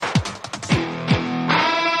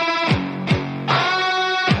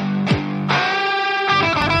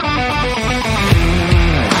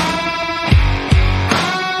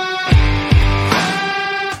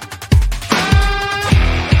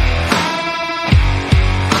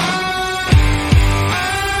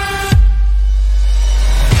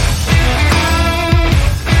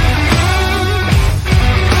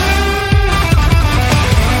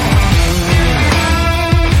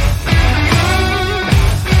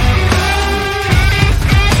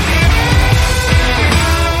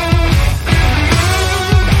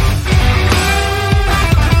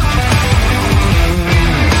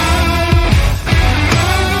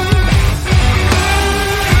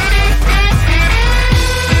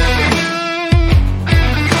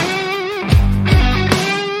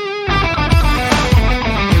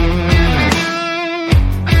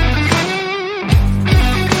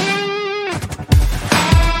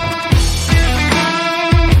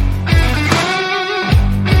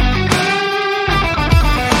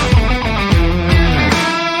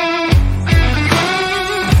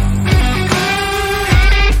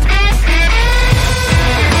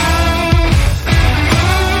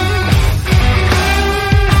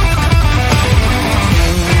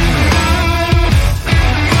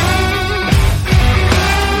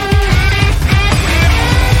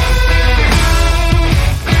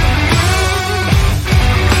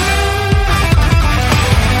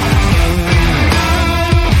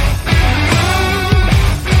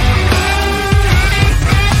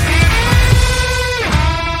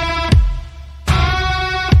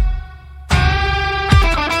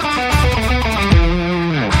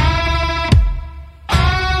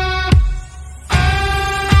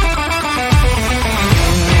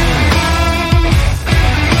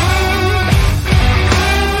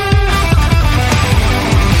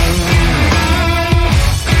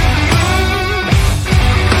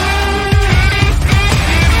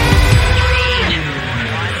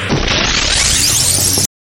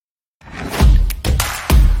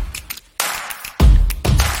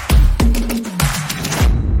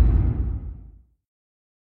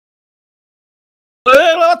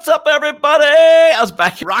Well, what's up, everybody? I was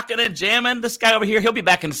back here rocking and jamming. This guy over here, he'll be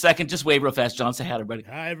back in a second. Just wave real fast, John. Say hi, everybody.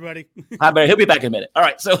 Hi, everybody. Hi, buddy. He'll be back in a minute. All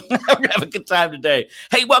right, so we're going to have a good time today.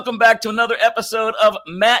 Hey, welcome back to another episode of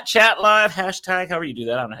Matt Chat Live. Hashtag, however you do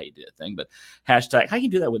that. I don't know how you do that thing, but hashtag, how you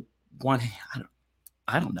do that with one hand?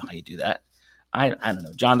 I don't know how you do that. I don't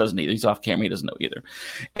know. John doesn't either. He's off camera. He doesn't know either.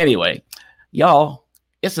 Anyway, y'all,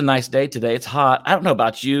 it's a nice day today. It's hot. I don't know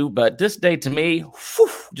about you, but this day to me,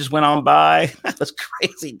 just went on by. It was a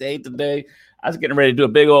crazy day today. I was getting ready to do a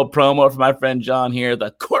big old promo for my friend John here,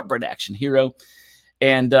 the corporate action hero,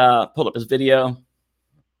 and pulled up his video.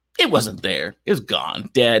 It wasn't there. It was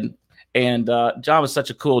gone, dead. And John was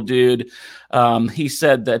such a cool dude. He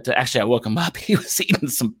said that, actually, I woke him up. He was eating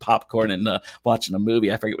some popcorn and watching a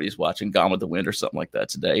movie. I forget what he's watching, Gone with the Wind or something like that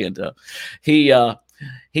today. And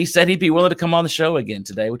he said he'd be willing to come on the show again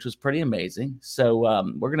today, which was pretty amazing. So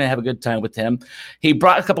we're going to have a good time with him. He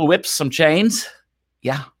brought a couple of whips, some chains.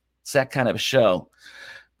 Yeah, it's that kind of a show.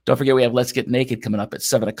 Don't forget, we have Let's Get Naked coming up at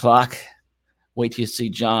 7 o'clock. Wait till you see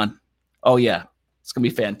John. Oh, yeah. It's going to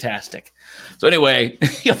be fantastic. So anyway,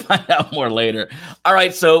 you'll find out more later. All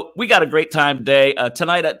right, so we got a great time today.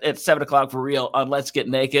 Tonight at 7 o'clock for real on Let's Get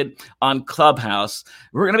Naked on Clubhouse.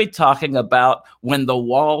 We're going to be talking about when the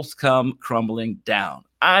walls come crumbling down.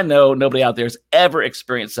 I know nobody out there has ever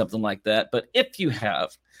experienced something like that, but if you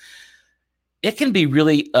have, it can be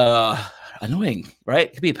really annoying, right?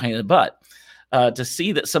 It can be a pain in the butt to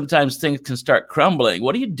see that sometimes things can start crumbling.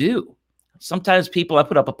 What do you do? Sometimes people, I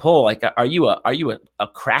put up a poll, like, are you a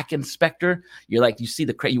crack inspector? You're like, you see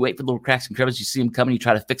the crack, you wait for little cracks and crevices, you see them coming, you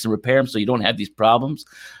try to fix and repair them so you don't have these problems.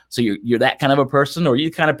 So you're that kind of a person, or are you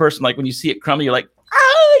the kind of person like when you see it crumble, you're like,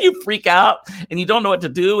 you freak out and you don't know what to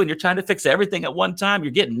do and you're trying to fix everything at one time. You're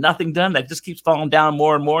getting nothing done. That just keeps falling down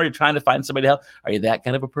more and more. You're trying to find somebody to help. Are you that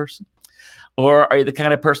kind of a person? Or are you the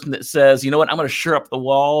kind of person that says, you know what, I'm going to shore up the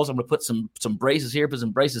walls. I'm going to put some braces here, put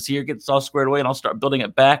some braces here, get this all squared away, and I'll start building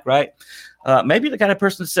it back, right? Maybe the kind of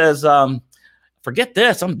person that says, forget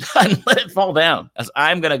this, I'm done, let it fall down, as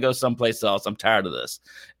I'm going to go someplace else. I'm tired of this,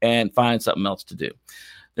 and find something else to do.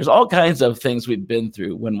 There's all kinds of things we've been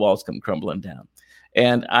through when walls come crumbling down.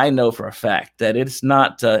 And I know for a fact that it's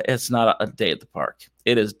not a day at the park.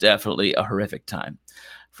 It is definitely a horrific time.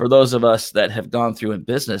 For those of us that have gone through in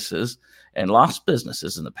businesses and lost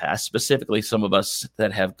businesses in the past, specifically some of us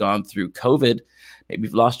that have gone through COVID, maybe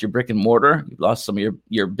you've lost your brick and mortar, you've lost some of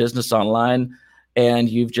your business online, and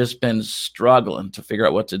you've just been struggling to figure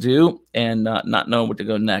out what to do and not knowing where to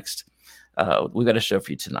go next. We've got a show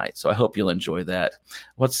for you tonight, so I hope you'll enjoy that.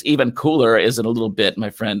 What's even cooler is in a little bit, my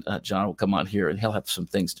friend John will come on here, and he'll have some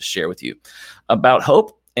things to share with you about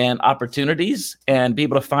hope and opportunities, and be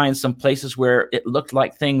able to find some places where it looked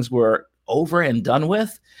like things were over and done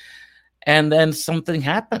with, and then something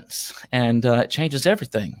happens, and it changes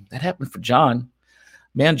everything. That happened for John.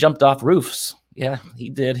 Man jumped off roofs. Yeah, he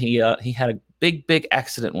did. He had a big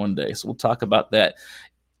accident one day, so we'll talk about that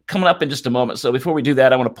coming up in just a moment. So before we do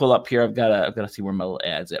that, I want to pull up here. I've got to see where my little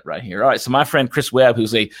ad's at right here. All right. So my friend Chris Webb,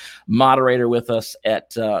 who's a moderator with us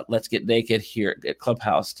at Let's Get Naked here at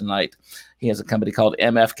Clubhouse tonight. He has a company called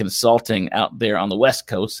MF Consulting out there on the West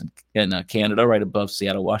Coast in Canada, right above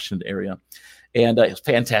Seattle, Washington area. And he's a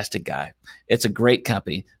fantastic guy. It's a great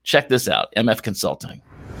company. Check this out, MF Consulting.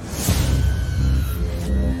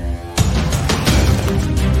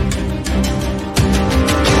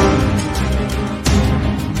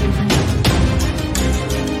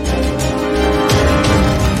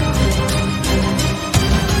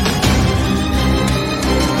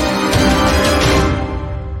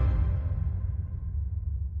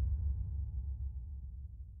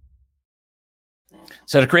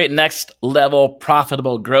 So to create next level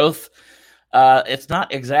profitable growth, it's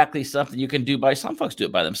not exactly something you can do by, some folks do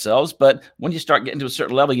it by themselves, but when you start getting to a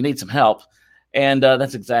certain level, you need some help. And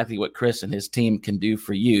that's exactly what Chris and his team can do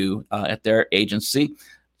for you at their agency.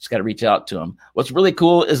 Just got to reach out to them. What's really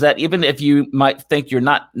cool is that even if you might think you're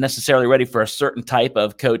not necessarily ready for a certain type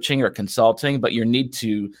of coaching or consulting, but you need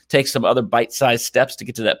to take some other bite-sized steps to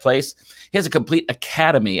get to that place, he has a complete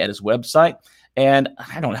academy at his website. And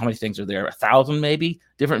I don't know how many things are there, 1,000 maybe,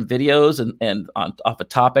 different videos and off of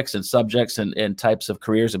topics and subjects and types of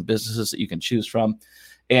careers and businesses that you can choose from,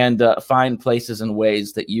 and find places and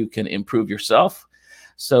ways that you can improve yourself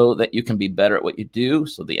so that you can be better at what you do.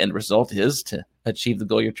 So the end result is to achieve the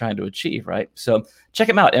goal you're trying to achieve, right? So check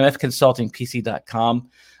him out, mfconsultingpc.com,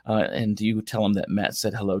 and you tell him that Matt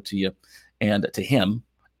said hello to you and to him,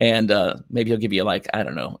 and maybe he'll give you, like, I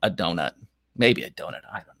don't know, a donut, maybe a donut,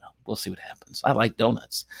 I don't know. We'll see what happens. I like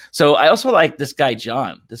donuts. So I also like this guy,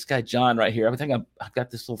 John. This guy, John, right here. I think I've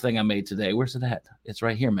got this little thing I made today. Where's it at? It's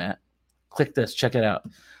right here, Matt. Click this, check it out.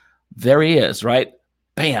 There he is, right?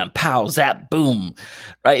 Bam, pow, zap, boom,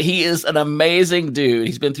 right? He is an amazing dude.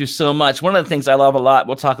 He's been through so much. One of the things I love a lot,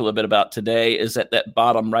 we'll talk a little bit about today, is that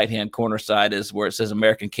bottom right-hand corner side is where it says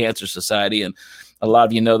American Cancer Society. And a lot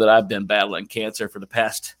of you know that I've been battling cancer for the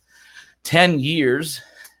past 10 years.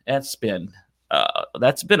 That's been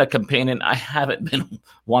a companion I haven't been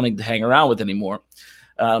wanting to hang around with anymore.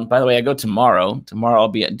 By the way, I go tomorrow. Tomorrow I'll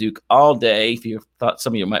be at Duke all day. If you thought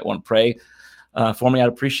some of you might want to pray for me, I'd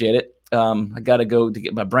appreciate it. I got to go to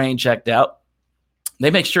get my brain checked out.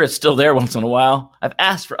 They make sure it's still there once in a while. I've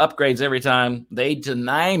asked for upgrades every time. They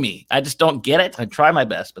deny me. I just don't get it. I try my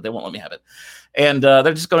best, but they won't let me have it. And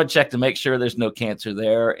they're just going to check to make sure there's no cancer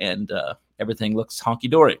there and everything looks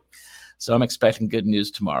honky-dory. So I'm expecting good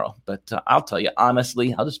news tomorrow. But I'll tell you,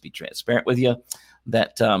 honestly, I'll just be transparent with you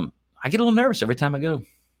that I get a little nervous every time I go.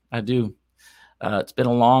 I do. It's been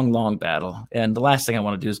a long, long battle. And the last thing I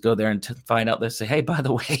want to do is go there and find out, they say, hey, by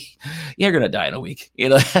the way, you're going to die in a week.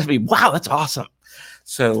 That'd be, wow, that's awesome.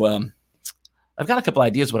 So I've got a couple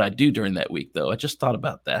ideas what I do during that week, though. I just thought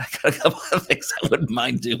about that. I got a couple of things I wouldn't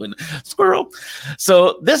mind doing. Squirrel.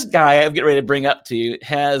 So this guy I'm getting ready to bring up to you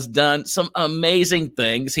has done some amazing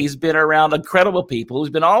things. He's been around incredible people.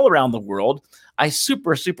 He's been all around the world. I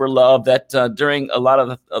super, super love that during a lot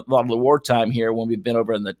of the wartime here, when we've been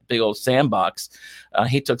over in the big old sandbox,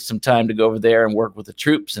 he took some time to go over there and work with the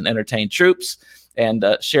troops and entertain troops and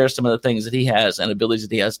share some of the things that he has and abilities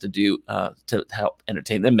that he has to do to help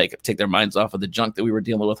entertain them, take their minds off of the junk that we were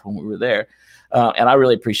dealing with when we were there. And I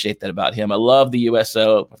really appreciate that about him. I love the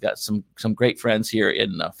USO. I've got some great friends here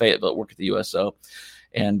in Fayetteville that work at the USO,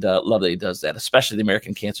 and love that he does that, especially the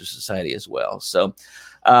American Cancer Society as well. So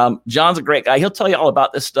John's a great guy. He'll tell you all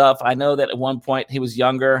about this stuff. I know that at one point he was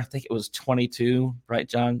younger. I think it was 22, right,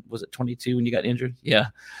 John? Was it 22 when you got injured? Yeah.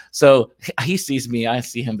 So he sees me. I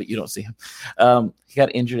see him, but you don't see him. He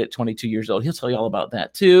got injured at 22 years old. He'll tell you all about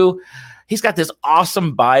that too. He's got this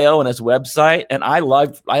awesome bio on his website, and I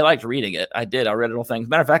liked reading it. I did. I read it all things.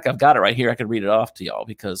 Matter of fact, I've got it right here. I could read it off to y'all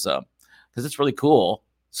because it's really cool.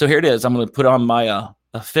 So here it is. I'm going to put on my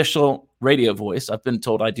official radio voice. I've been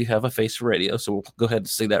told I do have a face for radio, so we'll go ahead and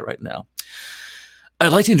say that right now. I'd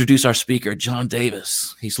like to introduce our speaker, John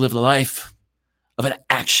Davis. He's lived a life of an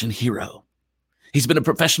action hero. He's been a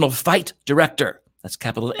professional fight director, that's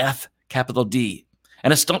capital F, capital D,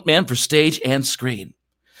 and a stuntman for stage and screen.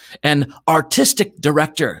 An artistic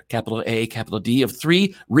director, capital A, capital D, of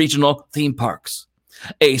 3 regional theme parks.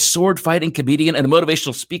 A sword fighting comedian and a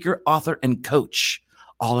motivational speaker, author, and coach,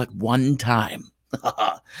 all at one time.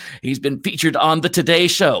 He's been featured on The Today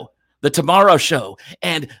Show, The Tomorrow Show,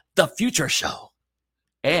 and The Future Show,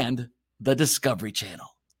 and The Discovery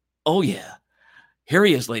Channel. Oh, yeah. Here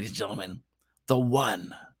he is, ladies and gentlemen. The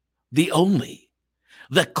one, the only,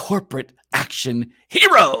 the corporate action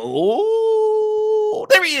hero.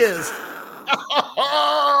 There he is.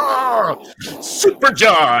 Super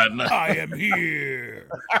John. I am here.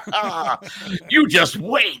 You just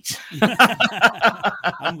wait.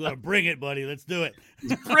 I'm going to bring it, buddy. Let's do it.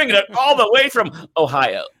 Bringing it all the way from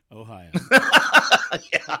Ohio.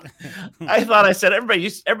 Yeah. I thought I said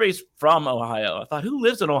everybody's from Ohio. I thought, who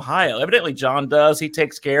lives in Ohio? Evidently John does. He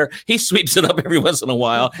takes care. He sweeps it up every once in a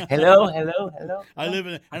while. Hello. I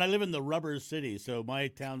live in the rubber city, so my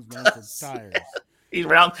town's known for tires. He's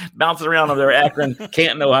bouncing around over there, Akron,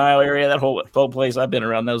 Canton, Ohio area, that whole place. I've been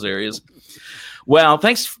around those areas. Well,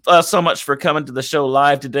 thanks so much for coming to the show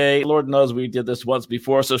live today. Lord knows we did this once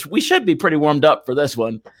before, so we should be pretty warmed up for this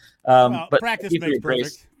one. But practice makes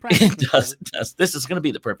perfect. It does. This is going to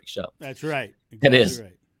be the perfect show. That's right. Exactly. It is.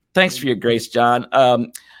 Right. Thanks for your grace, John.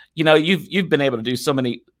 You've been able to do so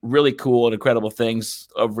many really cool and incredible things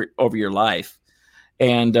over your life,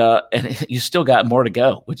 and you still got more to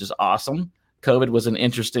go, which is awesome. COVID was an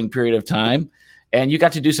interesting period of time, and you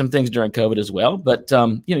got to do some things during COVID as well. But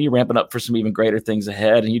you're ramping up for some even greater things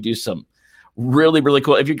ahead, and you do some really, really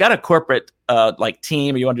cool. If you've got a corporate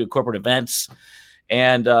team, or you want to do corporate events,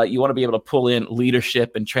 and you want to be able to pull in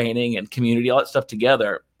leadership and training and community, all that stuff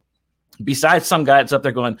together. Besides some guy that's up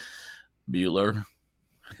there going, Bueller,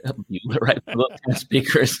 right?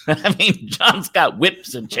 Speakers. I mean, John's got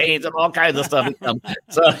whips and chains and all kinds of stuff.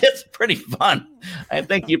 So it's pretty fun. I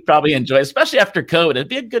think you'd probably enjoy it, especially after COVID. It'd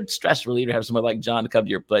be a good stress reliever to have someone like John to come to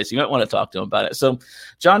your place. You might want to talk to him about it. So,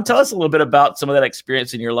 John, tell us a little bit about some of that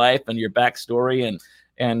experience in your life and your backstory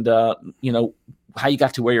and how you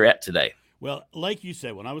got to where you're at today. Well, like you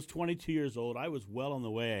said, when I was 22 years old, I was well on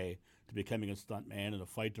the way to becoming a stuntman and a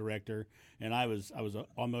fight director. And I was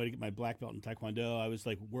on my way to get my black belt in Taekwondo. I was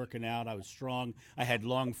like working out. I was strong. I had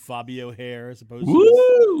long Fabio hair as opposed to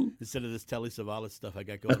Woo! instead of this Telly Savalas stuff I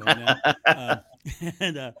got going on now.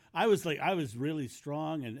 And I was really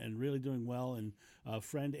strong and really doing well. And a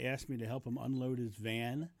friend asked me to help him unload his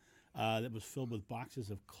van that was filled with boxes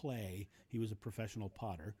of clay. He was a professional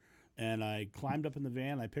potter. And I climbed up in the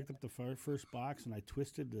van. I picked up the first box, and I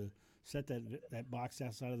twisted to set that box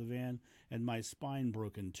outside of the van, and my spine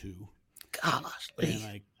broke in two. Gosh, And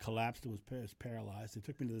I collapsed and was paralyzed. They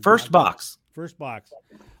took me to the first doctor. box. First box.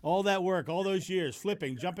 All that work, all those years,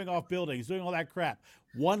 flipping, jumping off buildings, doing all that crap.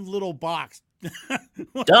 One little box.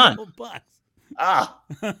 One Done. little box. Ah,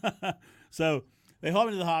 So they haul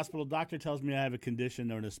me to the hospital. Doctor tells me I have a condition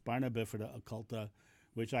known as spina bifida occulta,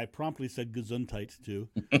 which I promptly said Gesundheit to.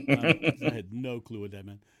 I had no clue what that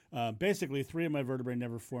meant. Basically, 3 of my vertebrae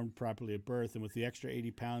never formed properly at birth, and with the extra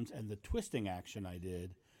 80 pounds and the twisting action I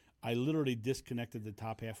did, I literally disconnected the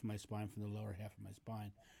top half of my spine from the lower half of my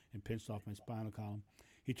spine and pinched off my spinal column.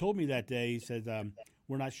 He told me that day, he said,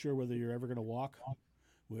 we're not sure whether you're ever going to walk,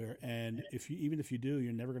 and even if you do,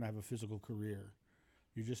 you're never going to have a physical career.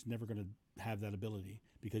 You're just never going to have that ability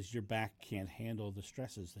because your back can't handle the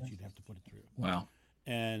stresses that you'd have to put it through. wow.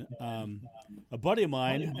 And a buddy of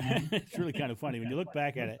mine, it's really kind of funny. When you look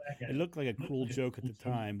back at it, it looked like a cruel joke at the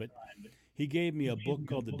time, but he gave me a book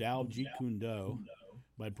called The Tao of Jeet Kune Do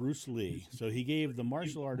by Bruce Lee. So he gave the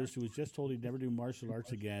martial artist who was just told he'd never do martial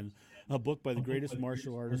arts again a book by the greatest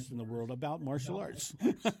martial artist in the world about martial arts.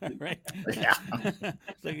 Right? Yeah.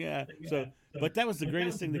 But that was the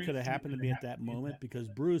greatest thing that could have happened to me at that moment because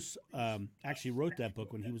Bruce actually wrote that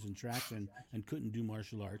book when he was in traction and couldn't do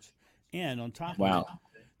martial arts. And on top of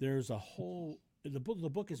it, there's a whole the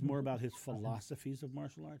book is more about his philosophies of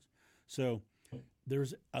martial arts. So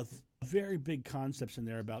there's a very big concepts in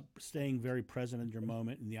there about staying very present in your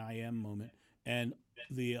moment, in the I am moment, and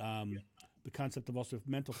the concept of also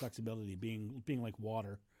mental flexibility, being like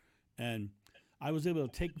water. And I was able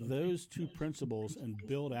to take those two principles and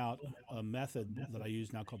build out a method that I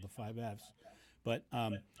use now called the 5 Fs. But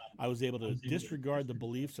I was able to disregard the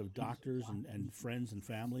beliefs of doctors and friends and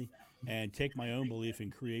family and take my own belief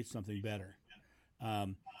and create something better.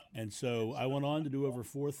 And so I went on to do over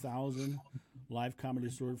 4,000 live comedy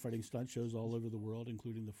sword fighting stunt shows all over the world,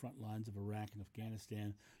 including the front lines of Iraq and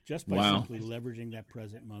Afghanistan, just by simply leveraging that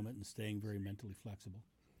present moment and staying very mentally flexible.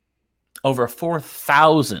 Over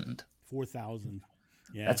 4,000. 4,000.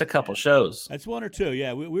 Yeah. That's a couple shows. That's 1 or 2.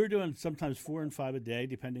 Yeah, we were doing sometimes 4 and 5 a day,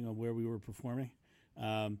 depending on where we were performing.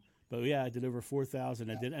 But yeah, I did over 4,000.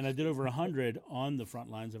 I did over 100 on the front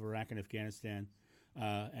lines of Iraq and Afghanistan.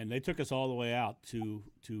 And they took us all the way out to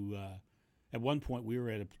at one point we were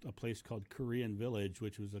at a place called Korean Village,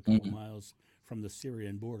 which was a couple miles from the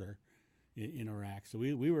Syrian border in Iraq. So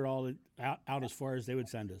we were all out as far as they would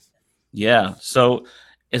send us. Yeah. So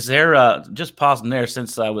is there just pausing there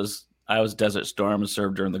since I was Desert Storm and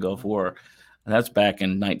served during the Gulf War. And that's back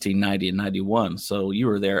in 1990 and 91. So you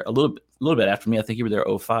were there a little bit after me. I think you were there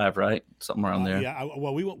 2005, right? Something around there. Yeah.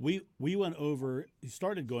 Well, we went over. We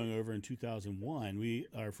started going over in 2001.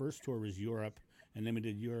 Our first tour was Europe, and then we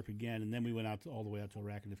did Europe again, and then we went all the way out to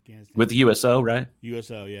Iraq and Afghanistan with the USO, right?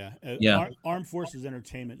 USO, yeah. Yeah. Armed Forces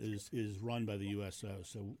Entertainment is run by the USO,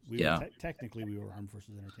 so technically we were Armed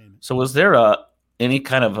Forces Entertainment. So was there any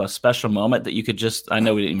kind of a special moment that you could I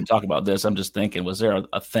know we didn't even talk about this. I'm just thinking, was there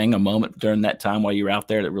a moment during that time while you were out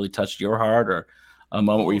there that really touched your heart, or a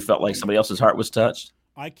moment where you felt like somebody else's heart was touched?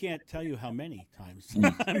 I can't tell you how many times.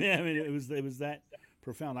 I mean, it was that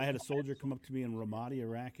profound. I had a soldier come up to me in Ramadi,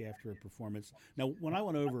 Iraq after a performance. Now, when I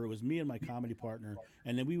went over, it was me and my comedy partner,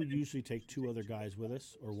 and then we would usually take 2 other guys with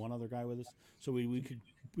us or 1 other guy with us, so we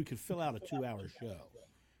could fill out a 2-hour show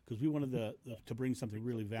because we wanted to bring something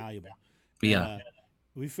really valuable. Yeah.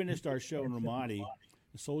 We finished our show in Ramadi.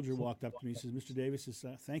 The soldier walked up to me and says, "Mr. Davis,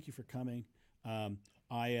 thank you for coming.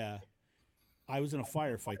 I was in a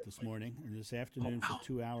firefight this morning, and this afternoon for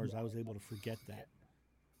 2 hours, I was able to forget that."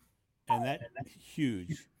 And that's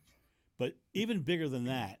huge. But even bigger than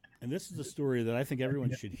that, and this is a story that I think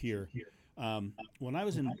everyone should hear. When I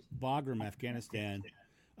was in Bagram, Afghanistan,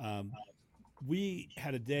 we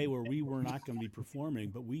had a day where we were not going to be performing,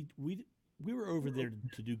 but we were over there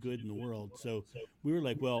to do good in the world. So we were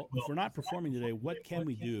like, well, if we're not performing today, what can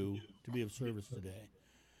we do to be of service today?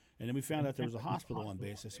 And then we found out there was a hospital on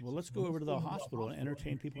base. I said, well, let's go over to the hospital and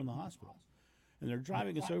entertain people in the hospital. And they're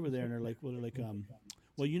driving us over there, and they're like, well,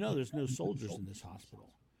 there's no soldiers in this hospital.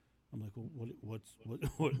 I'm like, well,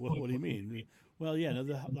 what do you mean? Well, yeah, no,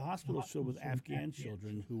 the hospital is filled with Afghan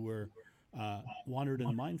children who were wandered in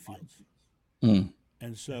the minefields. Mm.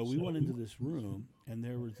 And so we went into this room, and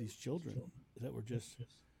there were these children that were just,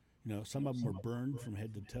 some of them were burned from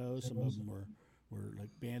head to toe. Some of them were like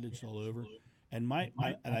bandaged all over. And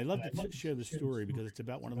I love to share this story because it's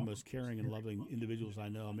about one of the most caring and loving individuals I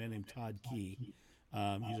know, a man named Todd Key.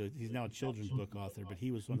 He's now a children's book author, but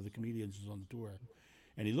he was one of the comedians who was on the tour.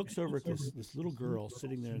 And he looks over at this little girl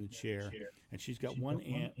sitting there in the chair, and she's got one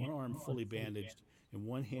arm fully bandaged and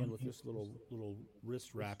one hand with this little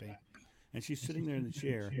wrist wrapping. And she's sitting there in the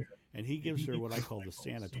chair, and he gives her what I call the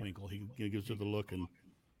Santa twinkle. He gives her the look, and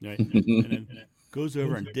then goes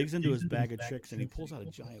over and digs into his bag of tricks, and he pulls out a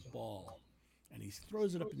giant ball, and he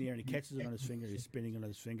throws it up in the air, and he catches it on his finger. He's spinning it on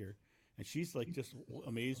his finger, and she's like just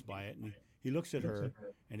amazed by it. And he looks at her,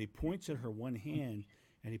 and he points at her one hand,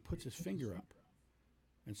 and he puts his finger up.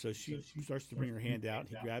 And so she starts to bring her hand out.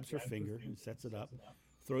 He grabs her finger and sets it up,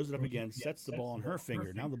 throws it up again, sets the ball on her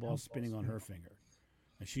finger. Now the ball's spinning on her finger.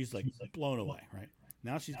 And she's like blown away, right?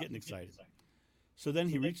 Now she's getting excited. So then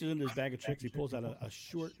he reaches into his bag of tricks. He pulls out a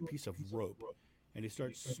short piece of rope, and he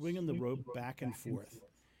starts swinging the rope back and forth.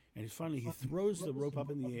 And finally, he throws the rope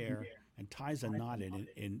up in the air and ties a knot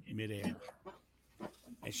in midair.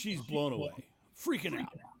 And she's blown away, freaking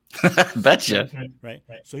out. Betcha. Right?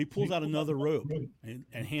 So he pulls out another rope and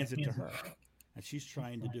hands it to her. And she's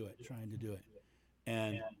trying to do it.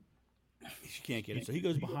 And she can't get it. So he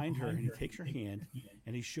goes behind her, and he takes her hand,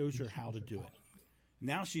 and he shows her how to do it.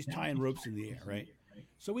 Now she's tying ropes in the air, right?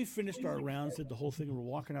 So we finished our rounds, did the whole thing, and we're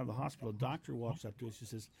walking out of the hospital. A doctor walks up to us and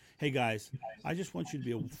says, "Hey, guys, I just want you to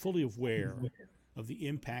be fully aware of the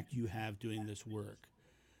impact you have doing this work."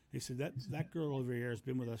 He said, that girl over here has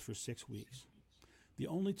been with us for 6 weeks. The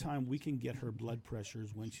only time we can get her blood pressure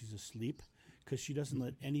is when she's asleep, because she doesn't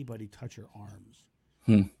let anybody touch her arms.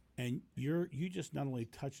 And you just not only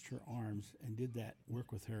touched her arms and did that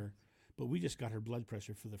work with her, but we just got her blood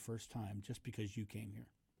pressure for the first time just because you came here.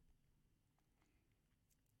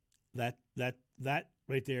 That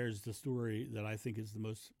right there is the story that I think is the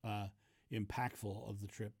most impactful of the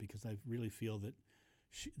trip, because I really feel that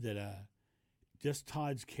just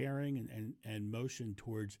Todd's caring and motion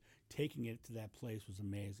towards taking it to that place was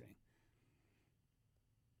amazing.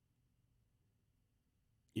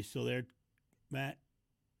 You still there, Matt?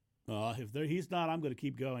 If he's not, I'm going to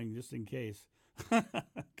keep going just in case.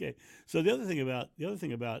 Okay. So the other thing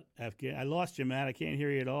about Afghan, I lost you, Matt. I can't hear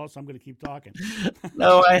you at all, so I'm going to keep talking.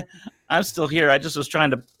 No, I'm still here. I just was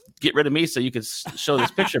trying to get rid of me so you could show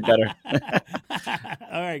this picture better.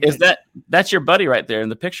 All right. Is that's your buddy right there in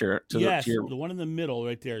the picture? Yes, the one in the middle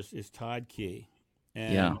right there is Todd Key.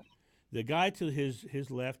 And the guy to his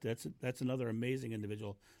left, that's another amazing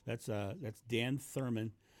individual. That's Dan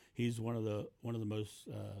Thurman. He's one of the most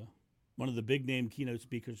one of the big name keynote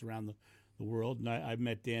speakers around the world. And I've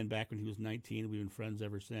met Dan back when he was 19. We've been friends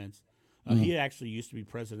ever since. He actually used to be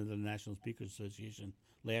president of the National Speakers Association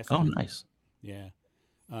last year. Oh, nice. Yeah.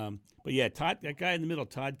 But yeah, Todd, that guy in the middle,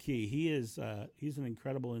 Todd Key, he's an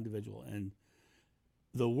incredible individual. And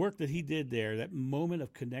the work that he did there, that moment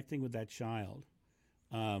of connecting with that child,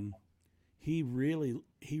 he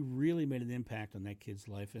really made an impact on that kid's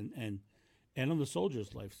life and on the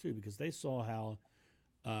soldiers' lives too, because they saw how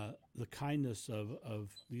the kindness of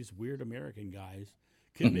these weird American guys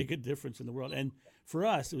can make a difference in the world. And for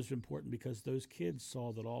us, it was important because those kids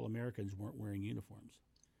saw that all Americans weren't wearing uniforms.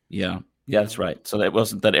 Yeah, that's right. So it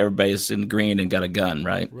wasn't that everybody's in green and got a gun,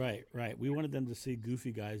 right? Right. We wanted them to see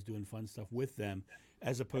goofy guys doing fun stuff with them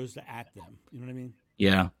as opposed to at them. You know what I mean?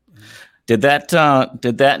 Yeah. Did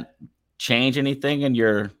that change anything in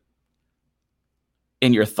your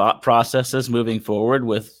thought processes moving forward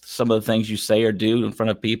with some of the things you say or do in front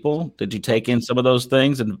of people? Did you take in some of those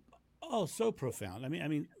things? And so profound. I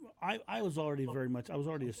mean, I was already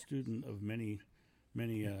a student of many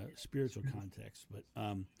spiritual contexts, but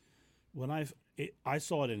when I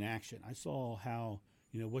saw it in action, I saw how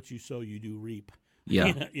what you sow, you do reap.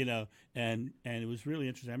 Yeah. And it was really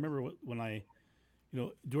interesting. I remember when I,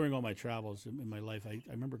 during all my travels in my life, I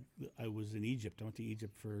remember I was in Egypt. I went to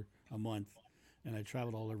Egypt for a month. And I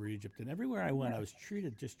traveled all over Egypt. And everywhere I went, I was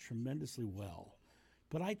treated just tremendously well.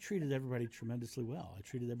 But I treated everybody tremendously well. I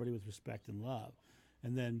treated everybody with respect and love.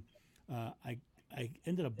 And then I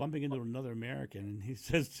ended up bumping into another American. And he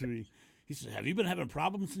says to me, "Have you been having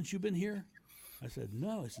problems since you've been here?" I said,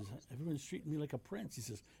 "No." He says, "Everyone's treating me like a prince." He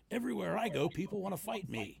says, "Everywhere I go, people want to fight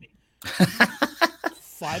me."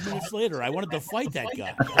 5 minutes later, I wanted to fight that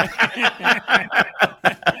guy.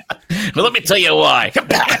 Well, let me tell you why.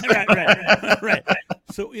 Right.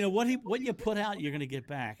 So what you put out, you're going to get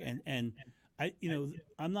back. And I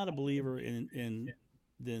I'm not a believer in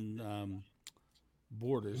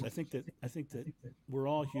borders. I think that we're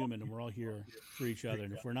all human and we're all here for each other.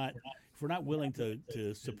 And if we're not willing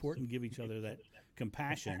to support and give each other that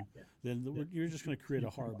compassion, then you're just going to create a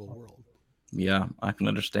horrible world. Yeah, I can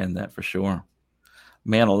understand that for sure.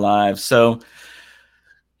 Man alive. So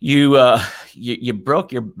you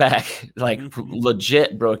broke your back, like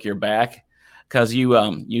legit broke your back, because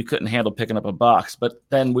you couldn't handle picking up a box. But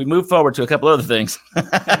then we moved forward to a couple other things. I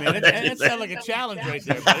mean, that sounds like a challenge right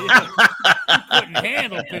there, buddy. You couldn't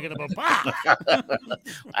handle picking up a box.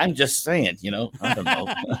 I'm just saying, I don't know.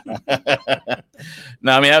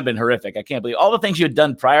 No, I mean, I've been horrific. I can't believe all the things you had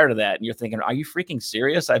done prior to that. And you're thinking, are you freaking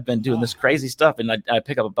serious? I've been doing this crazy stuff, and I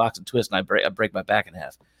pick up a box and twist, and I break my back in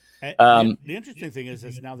half. The interesting thing is,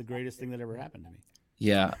 it's now the greatest thing that ever happened to me.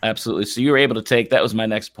 Yeah, absolutely. So you were able to take, that was my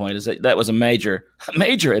next point, is that was a major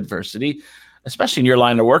adversity, especially in your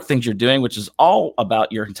line of work, things you're doing, which is all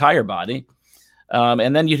about your entire body.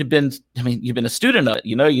 And then you've been a student of it,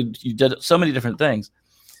 you did so many different things.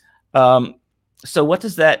 So what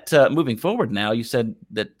does that, moving forward now, you said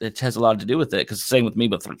that it has a lot to do with it, because same with me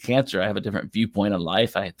with cancer, I have a different viewpoint on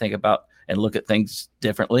life. I think about and look at things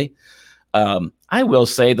differently. I will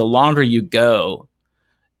say the longer you go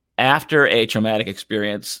after a traumatic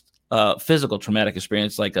experience, physical traumatic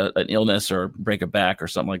experience, like an illness or break a back or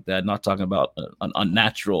something like that, not talking about an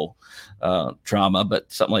unnatural trauma,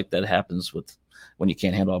 but something like that happens when you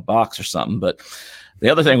can't handle a box or something. But the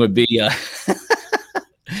other thing would be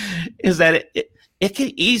is that it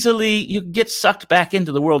can easily, you get sucked back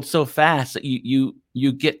into the world so fast that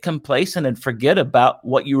you get complacent and forget about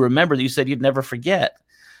what you remember that you said you'd never forget.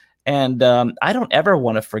 And I don't ever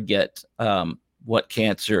want to forget what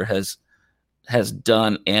cancer has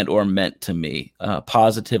done and or meant to me,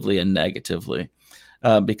 positively and negatively,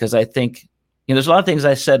 because I think there's a lot of things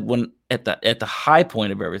I said when at the high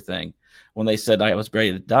point of everything, when they said I was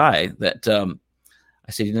ready to die, that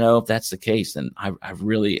I said, if that's the case, then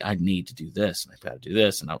I need to do this, and I've got to do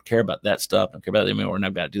this, and I don't care about that stuff, I don't care about it anymore, and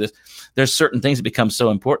I've got to do this. There's certain things that become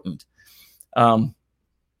so important.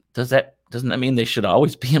 Doesn't that mean they should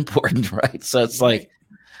always be important, right? So it's like,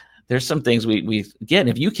 there's some things we again,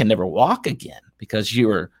 if you can never walk again because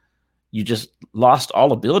you just lost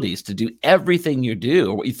all abilities to do everything you do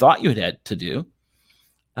or what you thought you had to do,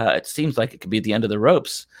 it seems like it could be the end of the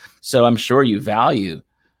ropes. So I'm sure you value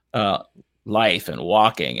life and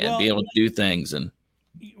walking and being able to do things. And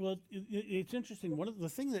it's interesting. One of the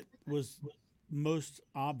things that was most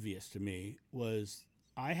obvious to me was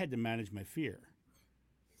I had to manage my fear.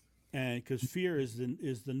 And because fear is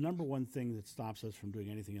the number one thing that stops us from doing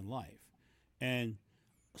anything in life. And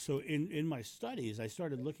so in my studies, I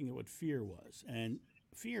started looking at what fear was. And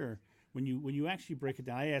fear, when you actually break it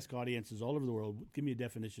down, I ask audiences all over the world, give me a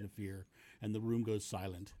definition of fear, and the room goes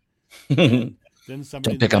silent. And then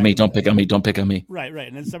somebody don't pick on me, don't pick on me, don't pick on me. Right.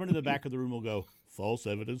 And then someone in the back of the room will go, false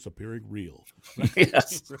evidence appearing real. Right?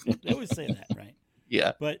 Yes. They always say that, right?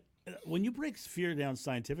 Yeah. But when you break fear down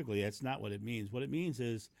scientifically, that's not what it means. What it means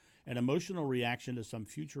is an emotional reaction to some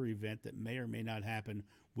future event that may or may not happen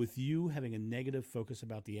with you having a negative focus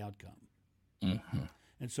about the outcome. Mm-hmm.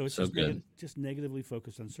 And so it's just negatively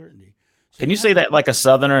focused uncertainty. So can you say that like a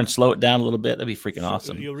Southerner and slow it down a little bit? That'd be freaking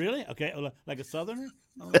awesome. You really? Okay. Like a Southerner?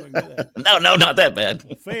 No, not that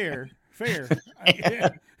bad. Fair.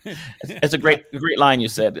 It's a great line you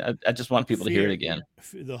said. I just want people to hear it again.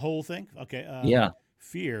 The whole thing? Okay. Yeah.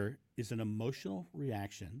 Fear is an emotional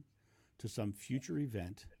reaction to some future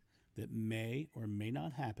event that may or may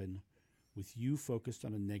not happen with you focused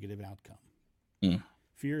on a negative outcome. Mm.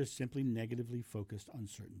 Fear is simply negatively focused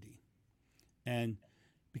uncertainty. And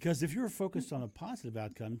because if you were focused on a positive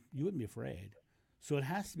outcome, you wouldn't be afraid. So it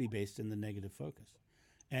has to be based in the negative focus.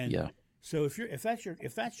 And so if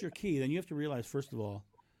that's your key, then you have to realize, first of all,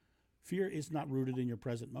 fear is not rooted in your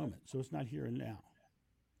present moment. So it's not here and now.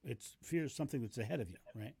 Fear is something that's ahead of you,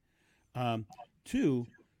 right? Two,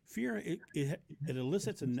 fear, it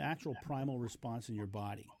elicits a natural primal response in your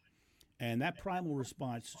body. And that primal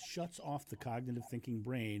response shuts off the cognitive thinking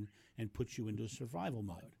brain and puts you into survival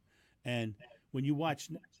mode. And when you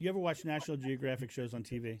ever watch National Geographic shows on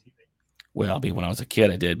TV? Well, when I was a kid,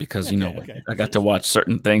 I did because, I got to watch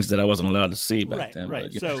certain things that I wasn't allowed to see back then. Right.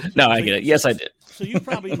 I get it. Yes, I did. So you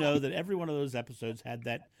probably know that every one of those episodes had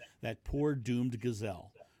that poor doomed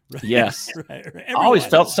gazelle. Right? Yes. Right. I always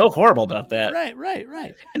felt so horrible about that.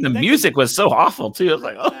 Right. And the music was so awful, too. I was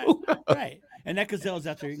like, oh. Right. And that gazelle's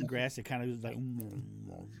out there eating grass. It kind of was like,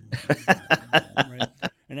 right?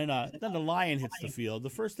 And then the lion hits the field. The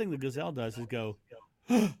first thing the gazelle does is go,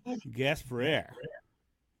 gasp for air.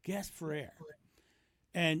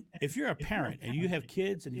 And if you're a parent and you have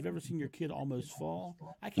kids and you've ever seen your kid almost fall,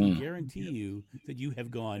 I can guarantee you that you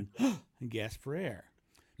have gone and gasped for air,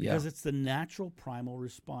 because it's the natural primal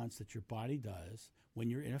response that your body does when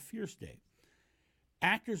you're in a fear state.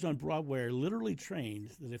 Actors on Broadway are literally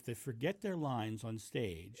trained that if they forget their lines on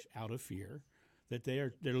stage out of fear, that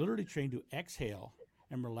they're literally trained to exhale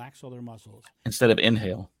and relax all their muscles instead of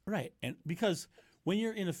inhale. Right, and because when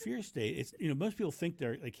you're in a fear state, it's most people think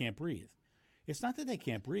they can't breathe. It's not that they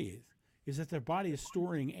can't breathe; it's that their body is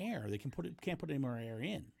storing air. They can't put any more air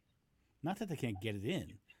in. Not that they can't get it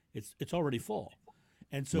in; it's already full.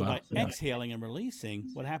 And so by exhaling and releasing,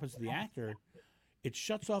 what happens to the actor? It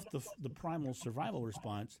shuts off the primal survival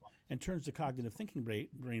response and turns the cognitive thinking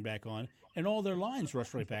brain back on, and all their lines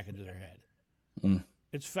rush right back into their head.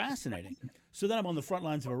 It's fascinating. So then I'm on the front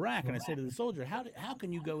lines of Iraq, and I say to the soldier, how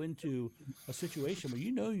can you go into a situation where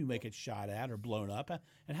you may get shot at or blown up,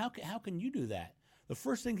 and how can you do that? The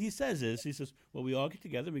first thing he says, well, we all get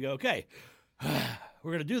together and we go, okay,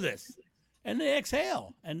 we're going to do this. And they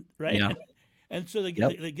exhale, and right? Yeah. And so they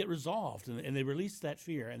get resolved, and they release that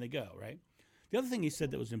fear, and they go, right? The other thing he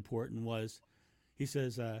said that was important was, he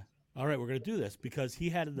says, all right, we're going to do this, because he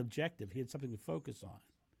had an objective. He had something to focus on.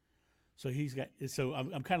 So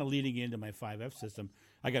I'm kind of leading into my 5F system.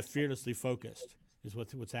 I got fearlessly focused is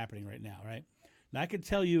what's happening right now, right? Now I can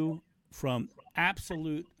tell you from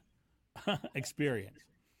absolute experience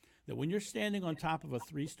that when you're standing on top of a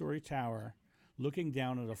 3-story tower looking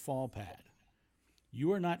down at a fall pad,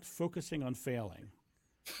 you are not focusing on failing.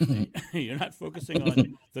 You're not focusing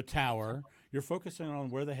on the tower. You're focusing on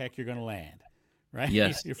where the heck you're going to land, right?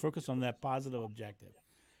 Yes. You're focused on that positive objective.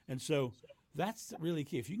 And so that's really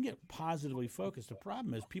key. If you can get positively focused, the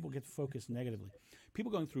problem is people get focused negatively.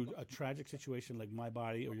 People going through a tragic situation like my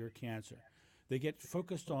body or your cancer, they get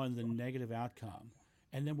focused on the negative outcome.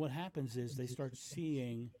 And then what happens is they start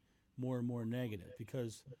seeing more and more negative,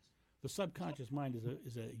 because the subconscious mind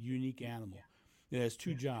is a unique animal. It has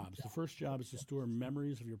 2 jobs. The first job is to store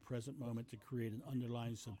memories of your present moment to create an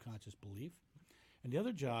underlying subconscious belief. And the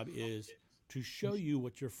other job is to show you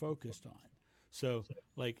what you're focused on. So,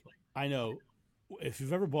 like, I know if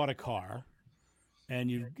you've ever bought a car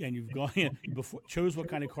and you've gone in chose what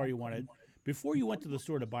kind of car you wanted, before you went to the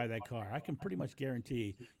store to buy that car, I can pretty much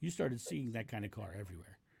guarantee you started seeing that kind of car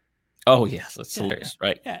everywhere. Oh, yes. That's hilarious,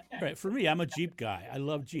 right? Yeah, right. For me, I'm a Jeep guy. I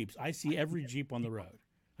love Jeeps. I see every Jeep on the road.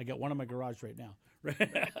 I got one in my garage right now.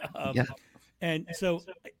 Right? And so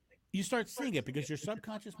you start seeing it because your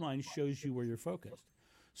subconscious mind shows you where you're focused.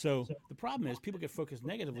 So the problem is people get focused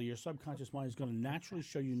negatively. Your subconscious mind is going to naturally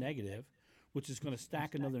show you negative, which is going to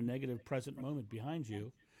stack another negative present moment behind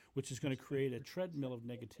you, which is going to create a treadmill of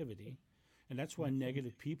negativity. And that's why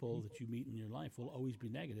negative people that you meet in your life will always be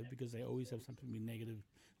negative, because they always have something to be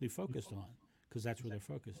negatively focused on, because that's where their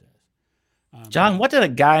focus is. John, what did a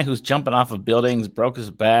guy who's jumping off of buildings, broke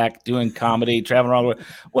his back, doing comedy, traveling around the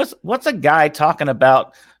world, what's a guy talking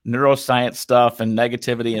about neuroscience stuff and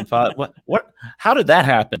negativity and thought? What? How did that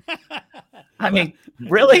happen? I mean,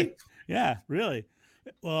 really? Yeah, really.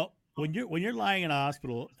 Well, when you're lying in a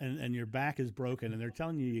hospital and your back is broken and they're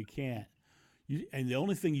telling you can't, and the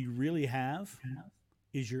only thing you really have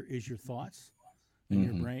is your thoughts and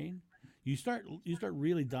your brain. You start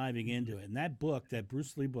really diving into it. And that book, that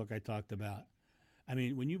Bruce Lee book I talked about, I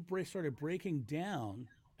mean, when you started breaking down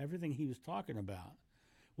everything he was talking about,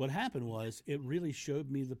 what happened was it really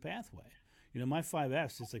showed me the pathway. My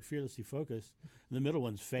 5Fs, it's like fearlessly focused. And the middle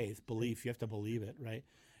one's faith, belief. You have to believe it, right?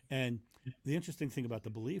 And the interesting thing about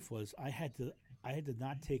the belief was I had to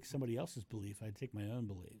not take somebody else's belief. I had to take my own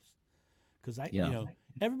beliefs. Because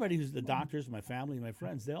everybody who's the doctors, my family, my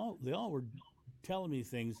friends, they all were telling me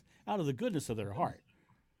things out of the goodness of their heart.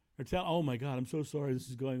 They're oh my God, I'm so sorry this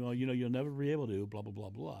is going on. You'll never be able to, blah, blah, blah,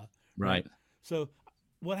 blah. Right. So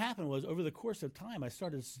what happened was over the course of time, I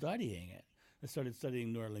started studying it. I started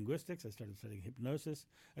studying neurolinguistics. I started studying hypnosis.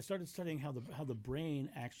 I started studying how the brain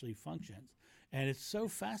actually functions. And it's so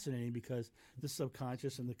fascinating because the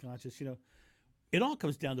subconscious and the conscious, it all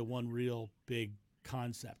comes down to one real big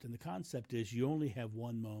concept. And the concept is you only have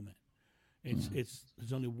one moment.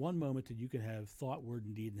 There's only one moment that you can have thought, word,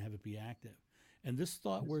 and deed and have it be active. And this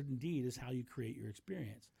thought, word, and deed is how you create your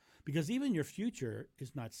experience. Because even your future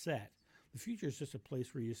is not set. The future is just a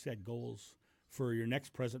place where you set goals for your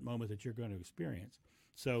next present moment that you're going to experience.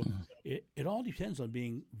 So it all depends on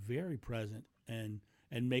being very present and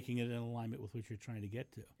making it in alignment with what you're trying to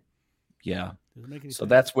get to. Yeah. Does it make any so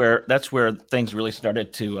sense? that's where things really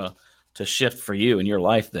started to shift for you in your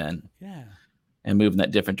life then. Yeah. And move in that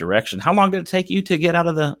different direction. How long did it take you to get out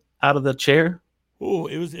of the chair? Oh,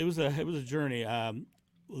 it was a journey.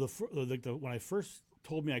 When I first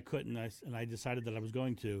told me I couldn't, and I decided that I was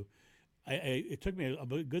going to. It took me a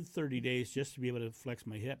good 30 days just to be able to flex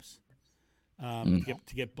my hips,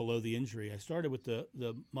 to get below the injury. I started with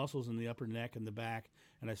the muscles in the upper neck and the back,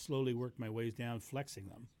 and I slowly worked my ways down, flexing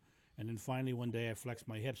them. And then finally one day I flexed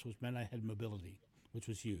my hips, which meant I had mobility, which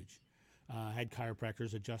was huge. I had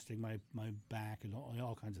chiropractors adjusting my back and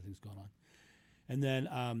all kinds of things going on. And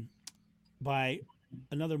then by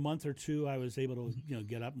another month or two, I was able to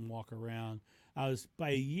get up and walk around.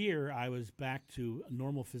 By a year, I was back to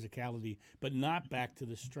normal physicality, but not back to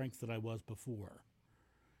the strength that I was before.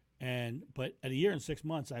 But at a year and 6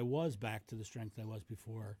 months, I was back to the strength I was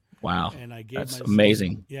before. Wow, and I gave that's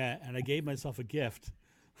amazing. Yeah, and I gave myself a gift.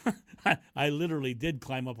 I literally did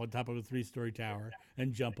climb up on top of a 3-story tower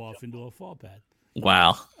and jump off into a fall pad.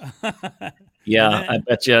 Wow. Yeah, I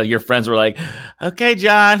bet your friends were like, "Okay,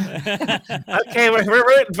 John. Okay, we're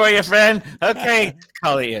rooting for you, friend. Okay,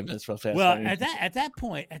 call it in." That's real fast. Well, at that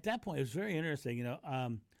point, it was very interesting.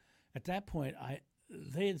 At that point,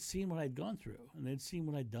 they had seen what I'd gone through, and they'd seen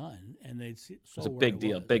what I'd done, and they'd saw it was a big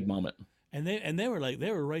deal, big moment. And they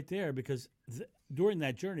were right there because during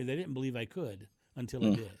that journey, they didn't believe I could until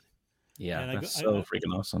I did. Yeah, and that's so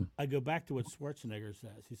freaking awesome. I go back to what Schwarzenegger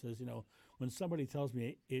says. He says, when somebody tells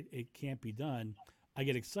me it can't be done, I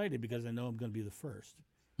get excited because I know I'm going to be the first.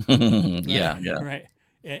 Right? Yeah. Right.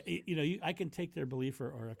 I can take their belief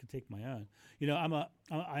or I can take my own.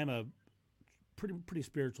 I'm a pretty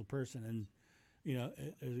spiritual person, and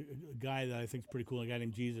a guy that I think is pretty cool, a guy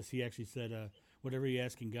named Jesus. He actually said, "Whatever you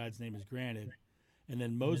ask in God's name is granted." And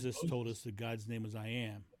then Moses told us that God's name was I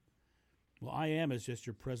am. Well, I am is just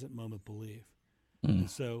your present moment belief. And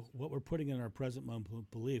so what we're putting in our present moment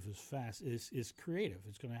belief is creative.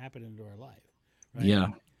 It's going to happen into our life. Right? Yeah.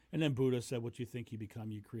 And then Buddha said, what you think you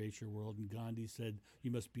become, you create your world. And Gandhi said,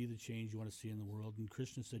 you must be the change you want to see in the world. And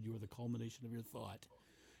Krishna said, you are the culmination of your thought.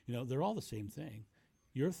 They're all the same thing.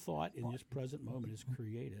 Your thought in this present moment is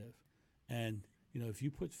creative. And, if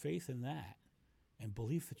you put faith in that and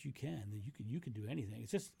belief that you can, then you can do anything.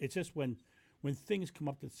 It's just when things come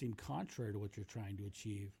up that seem contrary to what you're trying to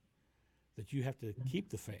achieve, that you have to keep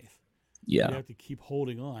the faith. Yeah. You have to keep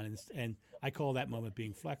holding on. And I call that moment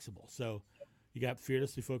being flexible. So you got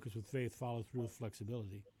fearlessly focused with faith, follow through with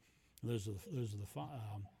flexibility. And those are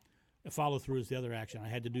the follow through is the other action. I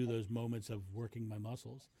had to do those moments of working my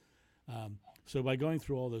muscles. So by going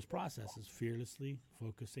through all those processes, fearlessly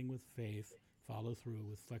focusing with faith, follow through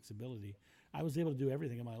with flexibility, I was able to do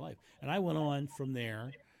everything in my life. And I went on from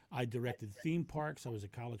there. I directed theme parks. I was a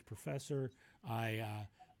college professor.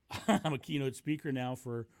 I'm a keynote speaker now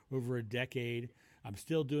for over a decade. I'm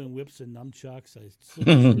still doing whips and nunchucks. I still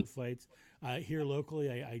do sword fights. Here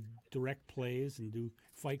locally, I direct plays and do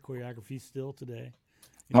fight choreography still today.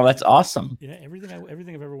 Oh, that's awesome. Yeah, everything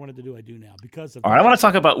I've ever wanted to do, I do now because of. All right, I want to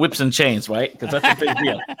talk about whips and chains, right? Because that's a big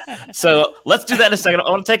deal. So let's do that in a second. I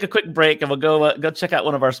want to take a quick break, and we'll go check out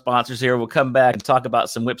one of our sponsors here. We'll come back and talk about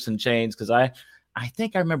some whips and chains because I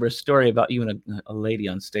think I remember a story about you and a lady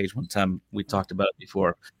on stage one time. We talked about it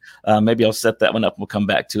before. Maybe I'll set that one up and we'll come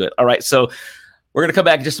back to it. All right, so we're going to come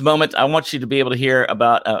back in just a moment. I want you to be able to hear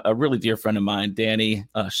about a really dear friend of mine, Danny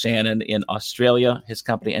Shannon in Australia, his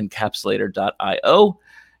company Encapsulator.io.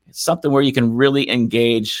 It's something where you can really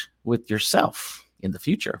engage with yourself in the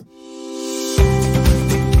future.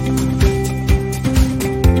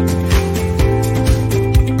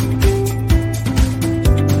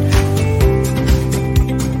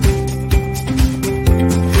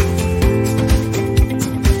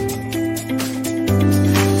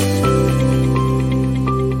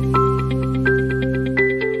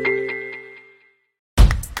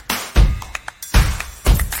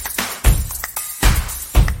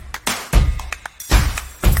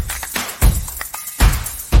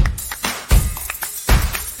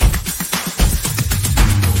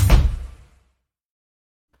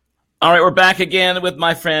 All right, we're back again with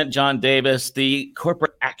my friend John Davis, the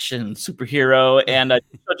corporate action superhero. And I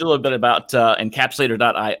told you a little bit about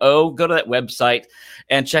Encapsulator.io. Go to that website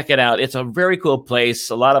and check it out. It's a very cool place.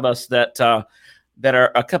 A lot of us that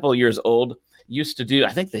are a couple of years old used to do, I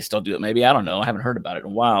think they still do it, maybe. I don't know. I haven't heard about it in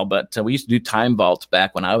a while. But we used to do time vaults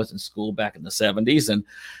back when I was in school back in the 70s.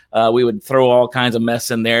 And we would throw all kinds of mess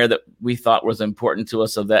in there that we thought was important to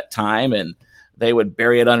us of that time. And they would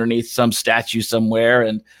bury it underneath some statue somewhere,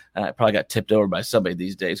 and it probably got tipped over by somebody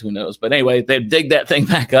these days. Who knows? But anyway, they'd dig that thing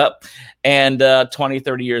back up, and 20,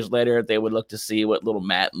 30 years later, they would look to see what little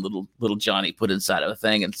Matt and little Johnny put inside of a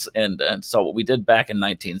thing, and saw what we did back in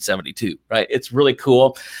 1972, right? It's really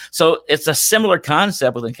cool. So it's a similar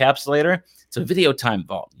concept with Encapsulator. It's a video time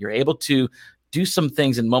vault. You're able to do some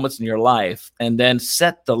things in moments in your life and then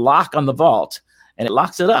set the lock on the vault and it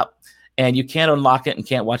locks it up. And you can't unlock it and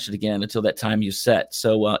can't watch it again until that time you set.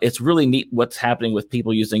 So it's really neat what's happening with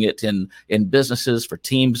people using it in businesses, for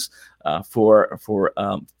teams, for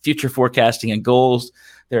future forecasting and goals.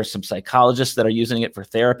 There are some psychologists that are using it for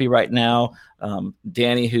therapy right now.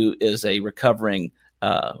 Danny, who is a recovering,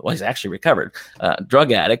 he's actually recovered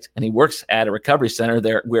drug addict, and he works at a recovery center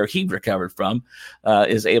there where he recovered from,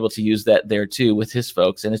 is able to use that there too with his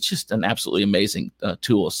folks. And it's just an absolutely amazing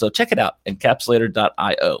tool. So check it out,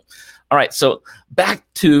 encapsulator.io. All right, so back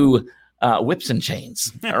to whips and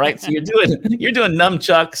chains. All right, so you're doing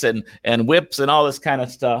nunchucks and whips and all this kind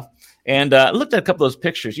of stuff. And I looked at a couple of those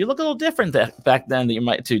pictures. You look a little different back then than you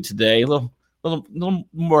might do today. A little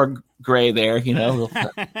more gray there, a little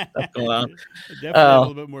stuff going on. Definitely a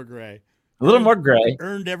little bit more gray. A little more gray.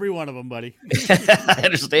 Earned every one of them, buddy. I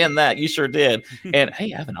understand that. You sure did. And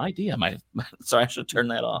hey, I have an idea. Sorry, I should turn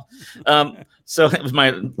that off. So it was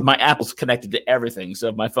my Apple's connected to everything. So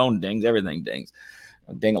if my phone dings, everything dings.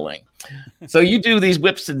 Ding-a-ling. So you do these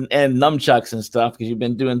whips and nunchucks and stuff because you've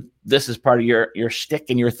been doing this as part of your shtick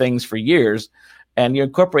and your things for years, and you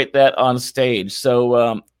incorporate that on stage.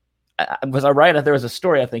 So was I right? There was a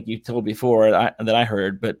story I think you told before that I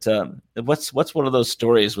heard, but what's one of those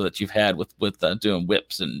stories that you've had with doing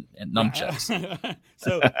whips and nunchucks?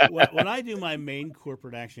 So when I do my main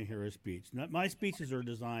corporate action hero speech, my speeches are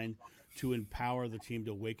designed to empower the team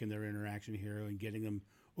to awaken their inner action hero and getting them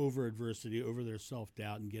over adversity, over their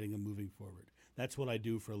self-doubt, and getting them moving forward. That's what I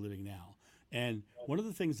do for a living now. And one of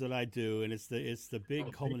the things that I do, and it's the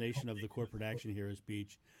big culmination of the corporate action hero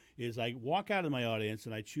speech, is I walk out of my audience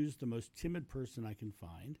and I choose the most timid person I can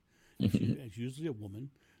find. It's usually a woman,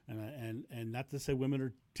 and not to say women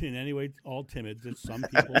are in any way all timid. There's some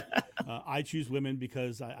people. I choose women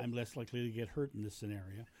because I'm less likely to get hurt in this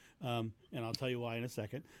scenario. And I'll tell you why in a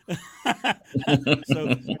second.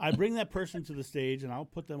 So I bring that person to the stage, and I'll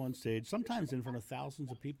put them on stage, sometimes in front of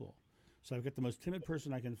thousands of people. So I've got the most timid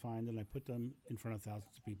person I can find, and I put them in front of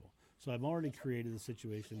thousands of people. So I've already created a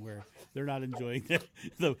situation where they're not enjoying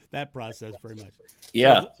that process very much.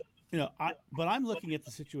 Yeah. So, but I'm looking at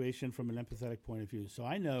the situation from an empathetic point of view. So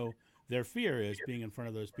I know their fear is being in front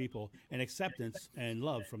of those people, and acceptance and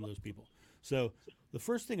love from those people. So the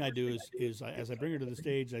first thing I do is as I bring her to the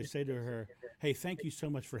stage, I say to her, hey, thank you so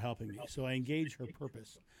much for helping me. So I engage her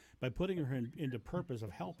purpose. By putting her into purpose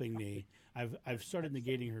of helping me, I've started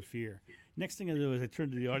negating her fear. Next thing I do is I turn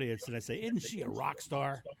to the audience and I say, isn't she a rock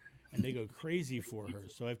star? And they go crazy for her.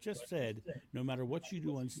 So I've just said, no matter what you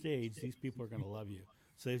do on stage, these people are going to love you.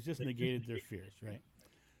 So they've just negated their fears, right?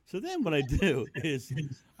 So then what I do is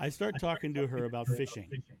I start talking to her about fishing.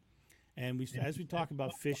 And as we talk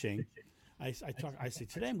about fishing, I say,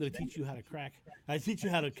 today I'm going to teach you how to teach you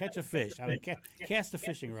how to catch a fish, how to cast a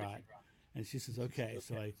fishing rod. And she says, okay.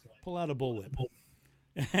 So I pull out a bullwhip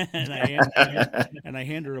and I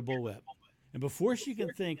hand her a bullwhip. And before she can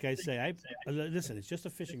think, I say, listen, it's just a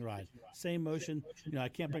fishing rod. Same motion. I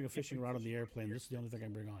can't bring a fishing rod on the airplane. This is the only thing I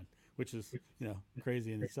can bring on, which is,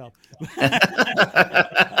 crazy in itself.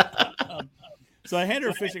 So I hand her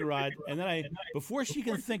a fishing rod, and then before she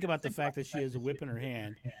can think about the fact that she has a whip in her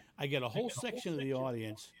hand, I get a whole section of the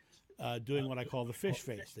audience doing what I call the fish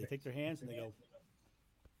face. They take their hands and they go.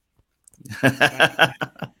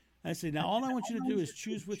 I say, now all I want you to do is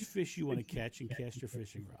choose which fish you want to catch and cast your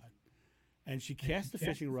fishing rod. And she casts the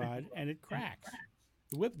fishing rod, and it cracks.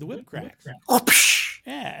 The whip cracks.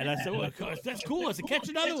 Yeah, and I said, well, that's cool. I said, catch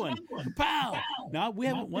another one. Pow! Now, we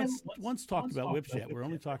haven't once talked about whips yet. We're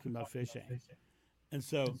only talking about fishing. And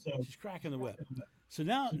so she's cracking the whip. So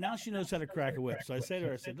now she knows how to crack a whip. So I say to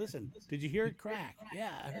her, I said, listen, did you hear it crack?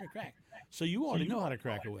 Yeah, I heard it crack. So you already know how to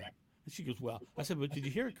crack a whip. And she goes, well. I said, but did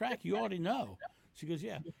you hear it crack? You already know. She goes,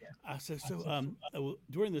 yeah. I said, so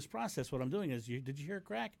during this process, what I'm doing is, did you hear it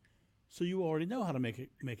crack? So you already know how to make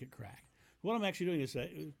it crack. What I'm actually doing is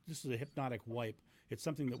this is a hypnotic wipe. It's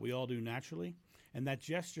something that we all do naturally. And that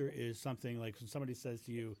gesture is something like when somebody says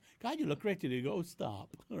to you, God, you look great today. You go, oh, stop,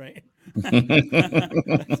 right?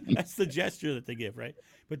 That's the gesture that they give, right?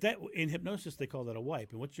 But that in hypnosis, they call that a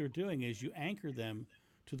wipe. And what you're doing is you anchor them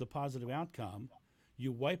to the positive outcome.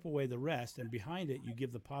 You wipe away the rest. And behind it, you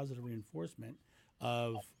give the positive reinforcement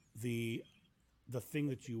of the thing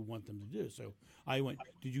that you want them to do. So I went,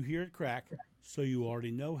 did you hear it crack? So you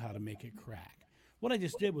already know how to make it crack. What I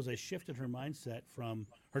just did was I shifted her mindset from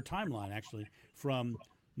her timeline, actually, from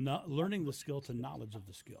not learning the skill to knowledge of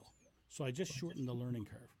the skill. So I just shortened the learning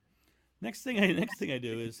curve. Next thing I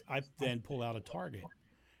do is I then pull out a target,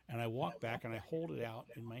 and I walk back and I hold it out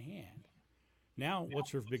in my hand. Now,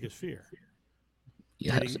 what's her biggest fear?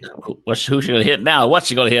 Yeah, who's she going to hit now? What's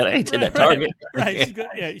she going to hit? I ain't hit that target. Right.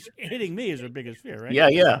 She's hitting me is her biggest fear, right?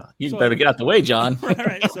 Yeah. You better get out the way, John.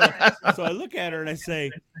 Right. So I look at her and I said,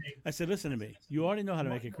 listen to me. You already know how to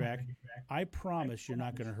make a crack. I promise you're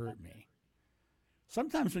not going to hurt me.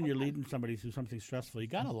 Sometimes when you're leading somebody through something stressful, you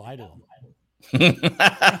got to lie to them.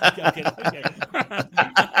 Okay.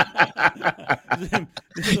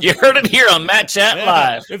 You heard it here on Matt Chat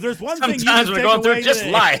Live. If there's one sometimes thing we're going through, just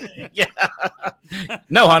lie. Yeah.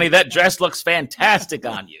 No, honey, that dress looks fantastic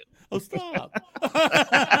on you. Oh, stop.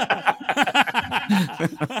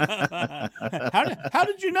 How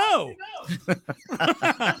did you know?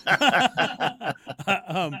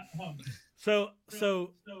 So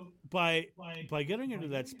by getting into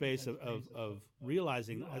that space of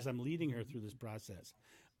realizing as I'm leading her through this process,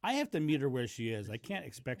 I have to meet her where she is. I can't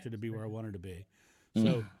expect her to be where I want her to be.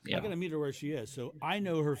 So I got to meet her where she is. So I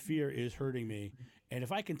know her fear is hurting me, and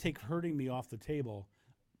if I can take hurting me off the table,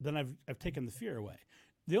 then I've taken the fear away.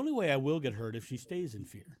 The only way I will get hurt if she stays in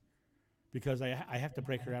fear, because I have to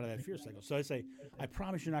break her out of that fear cycle. So I say, I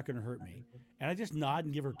promise you're not going to hurt me, and I just nod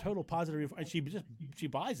and give her total positive, and she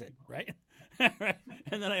buys it, right?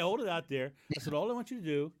 And then I hold it out there. I said, all I want you to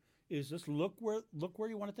do is just look where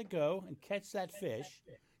you want it to go and catch that fish.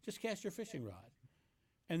 Just cast your fishing rod.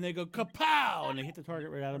 And they go kapow, and they hit the target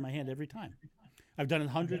right out of my hand every time. I've done it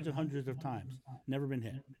hundreds and hundreds of times. Never been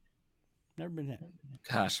hit.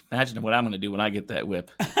 Gosh, imagine what I'm going to do when I get that whip.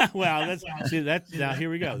 Well, now here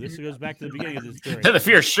we go. This goes back to the beginning of this story. Then the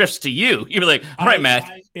fear shifts to you. You'll be like, all right, Matt.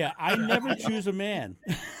 I never choose a man.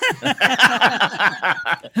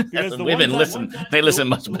 Because women listen. They listen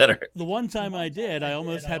much better. The one time I did, I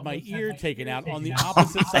almost had my ear taken out on the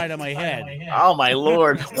opposite side of my head. Oh, my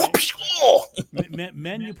Lord.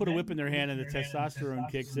 Men, you put a whip in their hand and the testosterone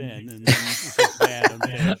kicks in. And it's just bad on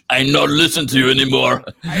stage. I not listen to you anymore.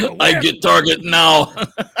 I get target now.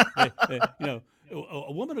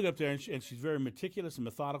 A woman will go up there and she's very meticulous and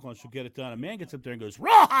methodical, and she'll get it done. A man gets up there and goes,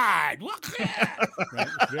 rawhide! Right?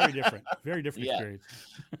 It's very different experience.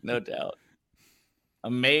 No doubt.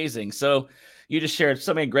 Amazing. So you just shared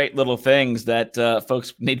so many great little things that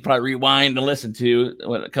folks need to probably rewind and listen to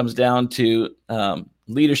when it comes down to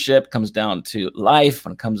leadership, comes down to life,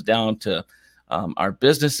 when it comes down to our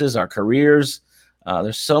businesses, our careers.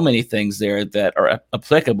 There's so many things there that are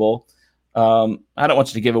applicable. I don't want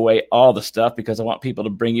you to give away all the stuff because I want people to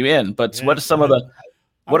bring you in. But what are some of the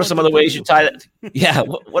ways you tie that? Yeah,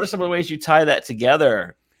 what are some of the ways you tie that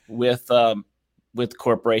together with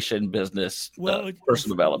corporation business,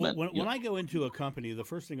 personal development? When I go into a company, the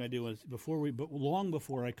first thing I do is long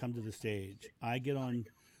before I come to the stage, I get on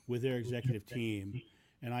with their executive team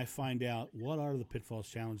and I find out what are the pitfalls,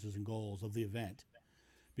 challenges, and goals of the event,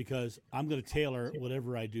 because I'm going to tailor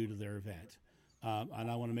whatever I do to their event. And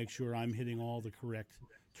I want to make sure I'm hitting all the correct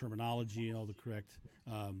terminology and all the correct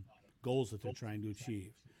goals that they're trying to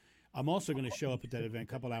achieve. I'm also going to show up at that event a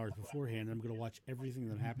couple hours beforehand, and I'm going to watch everything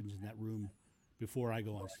that happens in that room before I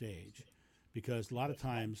go on stage, because a lot of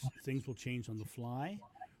times things will change on the fly,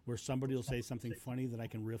 where somebody will say something funny that I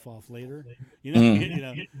can riff off later.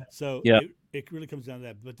 So it really comes down to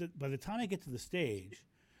that. But by the time I get to the stage,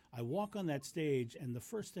 I walk on that stage, and the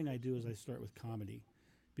first thing I do is I start with comedy.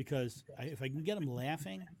 Because if I can get them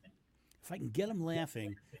laughing, I can get them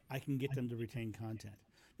to retain content.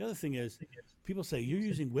 The other thing is, people say, you're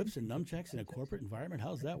using whips and nunchucks in a corporate environment?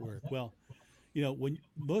 How does that work? Well, when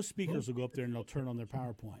most speakers will go up there and they'll turn on their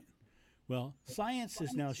PowerPoint. Well, science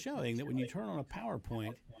is now showing that when you turn on a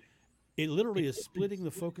PowerPoint, it literally is splitting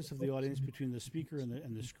the focus of the audience between the speaker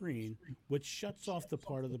and the screen, which shuts off the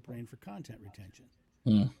part of the brain for content retention,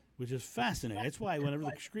 which is fascinating. That's why whenever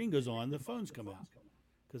the screen goes on, the phones come out,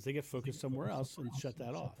 because they get focused somewhere else and shut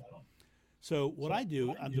that off. So what I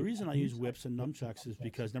do, the reason I use whips and nunchucks is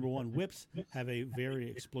because, number one, whips have a very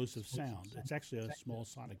explosive sound. It's actually a small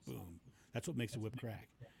sonic boom. That's what makes a whip crack.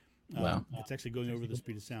 Wow. It's actually going over the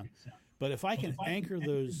speed of sound. But if I can anchor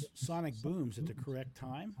those sonic booms at the correct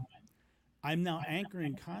time, I'm now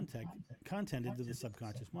anchoring content into the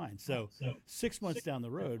subconscious mind. So 6 months down the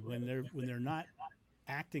road, when they're not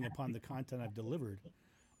acting upon the content I've delivered,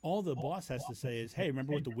 all the boss has to say is, hey,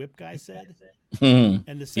 remember what the whip guy said? And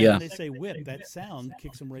the second they say whip, that sound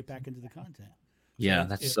kicks them right back into the content. Yeah,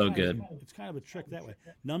 that's so good. It's kind of a trick that way.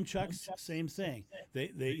 Nunchucks, same thing.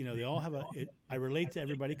 They all have I relate to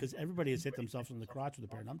everybody because everybody has hit themselves in the crotch with a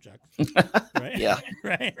pair of nunchucks. Right? Yeah.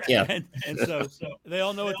 Right? Yeah. And so they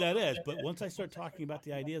all know what that is. But once I start talking about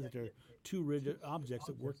the idea that they're two rigid objects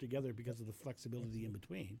that work together because of the flexibility in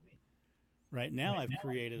between, right now I've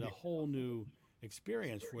created a whole new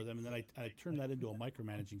experience for them, and then I turn that into a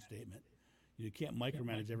micromanaging statement. You can't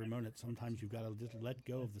micromanage every moment. Sometimes you've got to just let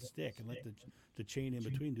go of the stick and let the chain in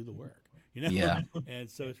between do the work. Yeah. And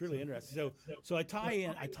so it's really interesting. So I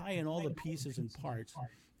tie in all the pieces and parts.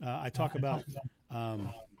 I talk about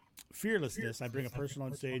fearlessness. I bring a person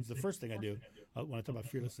on stage. The first thing I do when I talk about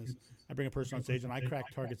fearlessness, I bring a person on stage and I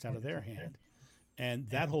crack targets out of their hand. And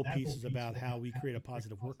that whole piece is about how we create a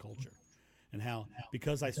positive work culture. And how,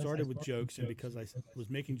 because I started with jokes and because I was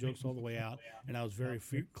making jokes all the way out, and I was very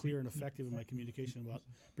clear and effective in my communication about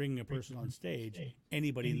bringing a person on stage,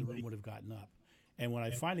 anybody in the room would have gotten up. And when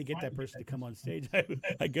I finally get that person to come on stage,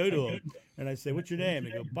 I go to him and I say, "What's your name?"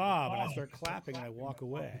 They go, "Bob," and I start clapping and I walk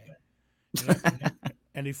away.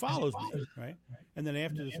 And he follows me, right? And then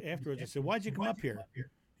afterwards, I said, "Why'd you come up here?"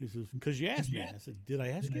 He says, "Because you asked me." I said, "Did I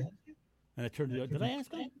ask you?" And I turned to him, "Did I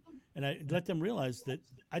ask him?" And I let them realize that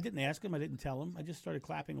I didn't ask him, I didn't tell him, I just started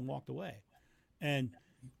clapping and walked away. And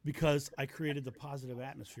because I created the positive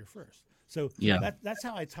atmosphere first. So that's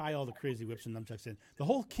how I tie all the crazy whips and nunchucks in. The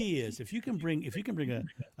whole key is if you can bring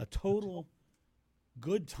a total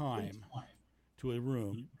good time to a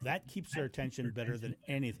room, that keeps their attention better than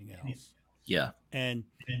anything else. Yeah. And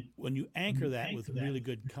when you anchor that with really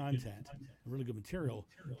good content, really good material,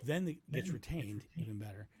 then it gets retained even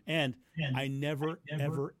better. And I never,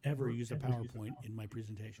 ever, ever use a PowerPoint in my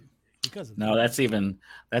presentation because of that. No, that's even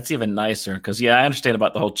nicer because, I understand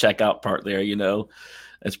about the whole checkout part there.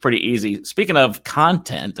 It's pretty easy. Speaking of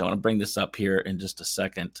content, I want to bring this up here in just a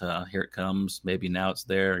second. Here it comes. Maybe now it's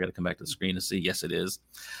there. I got to come back to the screen to see. Yes, it is.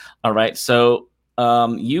 All right. So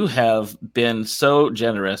you have been so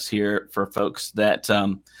generous here for folks that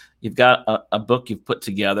you've got a book you've put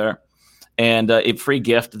together and a free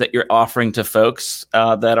gift that you're offering to folks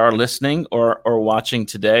that are listening or watching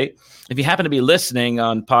today. If you happen to be listening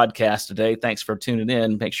on podcast today, thanks for tuning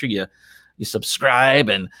in. Make sure you subscribe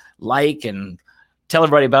and like and tell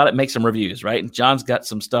everybody about it. Make some reviews, right? And John's got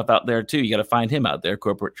some stuff out there too. You got to find him out there,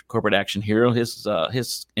 Corporate Action Hero. His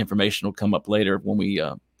information will come up later when we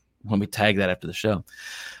tag that after the show.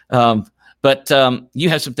 But you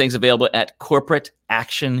have some things available at Corporate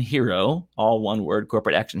Action Hero, all one word,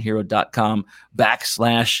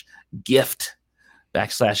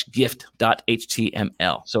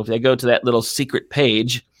 corporateactionhero.com/gift.html. So if they go to that little secret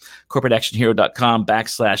page,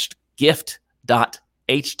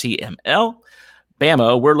 corporateactionhero.com/gift.html,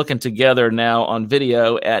 Bammo, we're looking together now on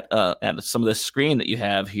video at some of the screen that you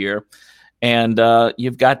have here. And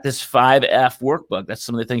you've got this 5F workbook. That's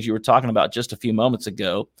some of the things you were talking about just a few moments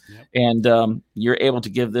ago. Yep. And you're able to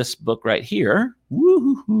give this book right here.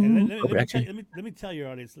 And let me tell your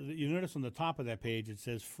audience, you notice on the top of that page, it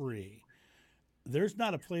says free. There's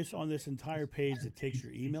not a place on this entire page that takes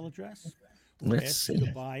your email address or asks you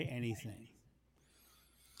to buy anything.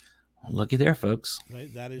 Looky there, folks.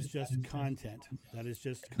 Right? That is just content.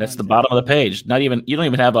 That's the bottom of the page. You don't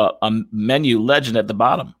even have a menu legend at the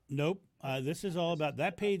bottom. Nope. This is all about,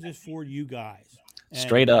 that page is for you guys. And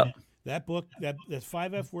straight up. That book, that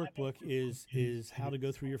 5F workbook is how to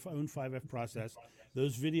go through your own 5F process.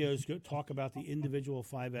 Those videos talk about the individual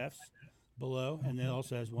 5Fs below, and then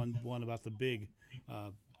also has one about the big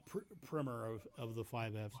primer of the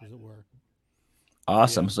 5Fs, as it were.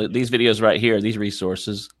 Awesome. Yeah. So these videos right here, these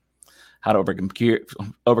resources, how to overcome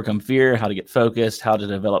fear, how to get focused, how to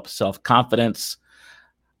develop self-confidence.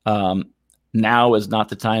 Now is not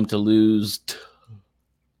the time to lose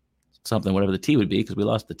something, whatever the T would be, because we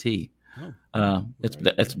lost the T.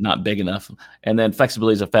 It's not big enough. And then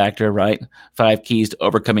flexibility is a factor, right? 5 keys to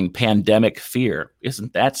overcoming pandemic fear.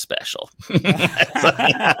 Isn't that special? Well,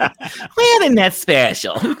 isn't that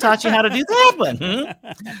special? Who taught you how to do that one?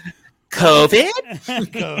 COVID?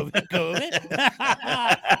 COVID.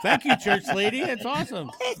 Thank you, church lady. That's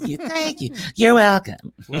awesome. Thank you. You're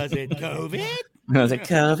welcome. Was it COVID? Was it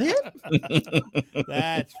COVID?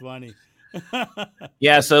 That's funny.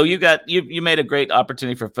 Yeah, so you made a great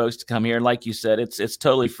opportunity for folks to come here. And like you said, it's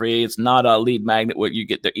totally free. It's not a lead magnet where you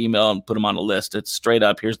get their email and put them on a list. It's straight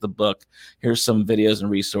up. Here's the book. Here's some videos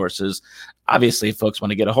and resources. Obviously, if folks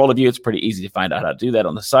want to get a hold of you, it's pretty easy to find out how to do that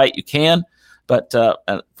on the site. You can. But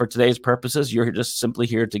for today's purposes, you're just simply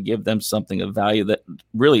here to give them something of value that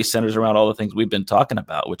really centers around all the things we've been talking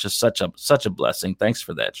about, which is such a blessing. Thanks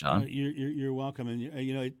for that, John. You're welcome.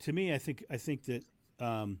 And to me, I think that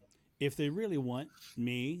if they really want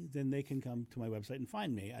me, then they can come to my website and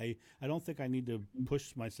find me. I don't think I need to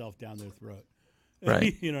push myself down their throat.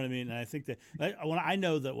 Right. You know what I mean? And I think that I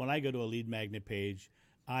know that when I go to a lead magnet page,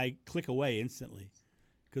 I click away instantly.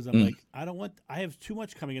 Because I'm like, I have too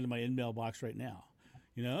much coming into my email box right now.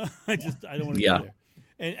 I don't want to go there.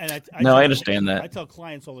 And I understand that. I tell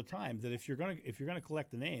clients all the time that if you're gonna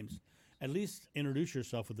collect the names at least introduce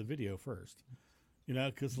yourself with the video first.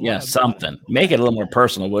 Because something. Make it a little more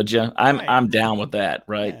personal, would you? I'm down with that.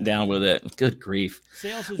 Right, yeah. Down with it. Good grief.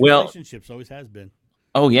 Sales is relationships, always has been.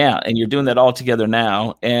 Oh yeah, and you're doing that all together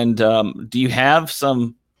now. And do you have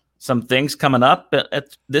some things coming up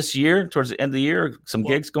at this year, towards the end of the year? Some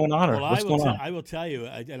gigs going on, or what's going on? I will tell you,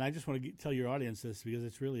 and I just want to tell your audience this because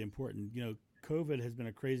it's really important. COVID has been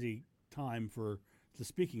a crazy time for the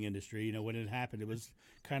speaking industry. When it happened, it was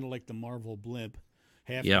kind of like the Marvel blimp.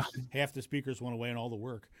 Half the speakers went away and all the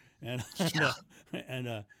work.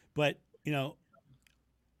 But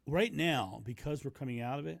right now, because we're coming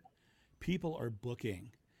out of it, people are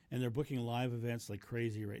booking, and they're booking live events like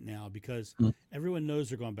crazy right now because everyone knows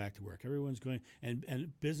they're going back to work. Everyone's going,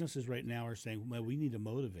 and businesses right now are saying, well, we need to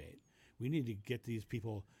motivate. We need to get these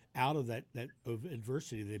people out of that of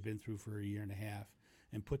adversity they've been through for a year and a half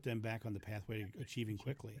and put them back on the pathway to achieving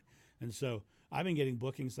quickly. And so I've been getting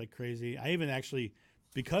bookings like crazy. I even actually,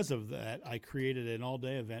 because of that, I created an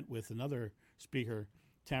all-day event with another speaker,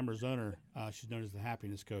 Tamara Zoner. She's known as the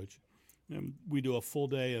Happiness Coach. And we do a full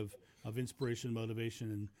day of inspiration,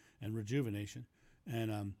 motivation, and rejuvenation.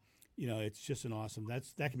 And it's just an awesome.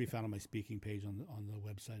 That can be found on my speaking page on the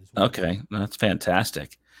website as well. Okay, that's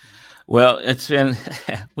fantastic. Well, it's been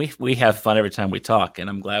we have fun every time we talk, and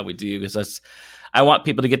I'm glad we do because I want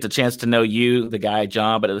people to get the chance to know you, the guy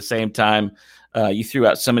John, but at the same time, you threw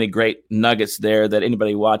out so many great nuggets there that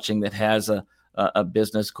anybody watching that has a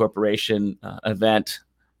business, corporation, event,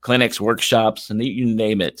 clinics, workshops, and you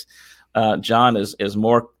name it. John is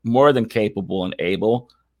more than capable and able.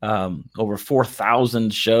 Over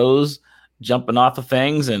 4,000 shows, jumping off of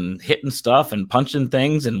things and hitting stuff and punching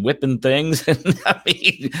things and whipping things. Whip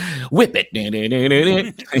it. Yeah,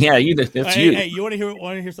 that's you. Hey, you want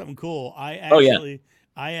to hear something cool? I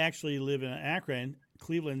actually live in Akron.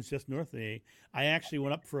 Cleveland's just north of me. I actually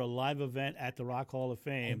went up for a live event at the Rock Hall of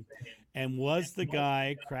Fame and was the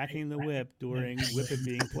guy cracking the whip during Whip It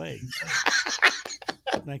being played.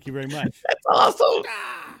 Thank you very much. That's awesome.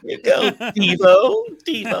 You go, Devo.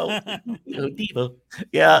 Devo.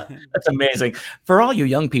 Yeah, that's amazing. For all you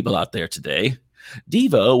young people out there today,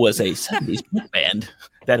 Devo was a 70s punk band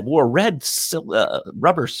that wore red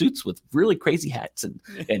rubber suits with really crazy hats and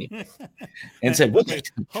said,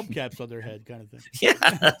 hubcaps on their head, kind of thing. Yeah,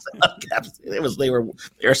 hubcaps. They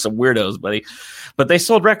were some weirdos, buddy. But they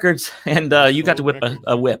sold records, and you got to whip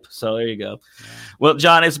a whip. So there you go. Yeah. Well,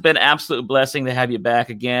 John, it's been an absolute blessing to have you back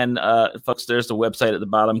again. Folks, there's the website at the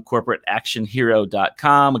bottom,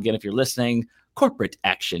 corporateactionhero.com. Again, if you're listening,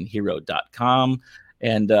 corporateactionhero.com.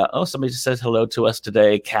 And somebody just says hello to us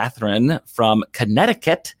today, Catherine from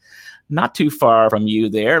Connecticut, not too far from you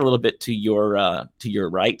there, a little bit to your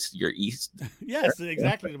right, your east. Yes,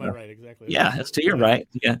 exactly to my right, exactly. Yeah, it's to your right.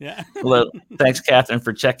 Yeah. Well, thanks, Catherine,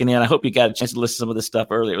 for checking in. I hope you got a chance to listen to some of this stuff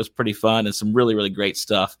earlier. It was pretty fun and some really, really great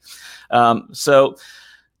stuff. So,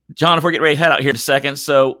 John, if we're getting ready to head out here in a second,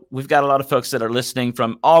 so we've got a lot of folks that are listening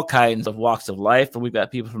from all kinds of walks of life, and we've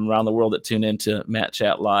got people from around the world that tune into Matt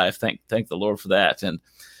Chat Live. Thank the Lord for that. And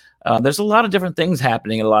there's a lot of different things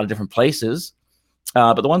happening in a lot of different places.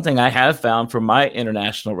 But the one thing I have found from my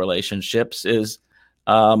international relationships is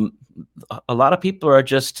a lot of people are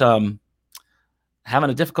just having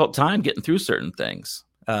a difficult time getting through certain things.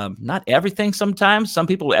 Not everything sometimes. Some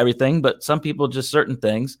people everything, but some people just certain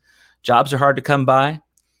things. Jobs are hard to come by.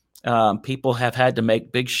 People have had to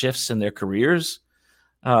make big shifts in their careers.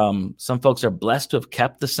 Some folks are blessed to have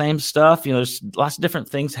kept the same stuff. There's lots of different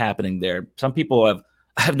things happening there.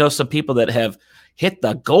 I've known some people that have hit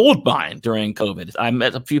the gold mine during COVID. I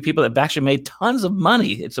met a few people that have actually made tons of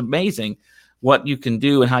money. It's amazing what you can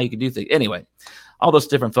do and how you can do things. Anyway, all those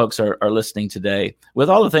different folks are listening today with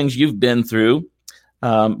all the things you've been through,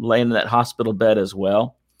 laying in that hospital bed as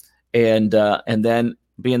well. And then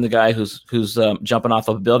being the guy who's jumping off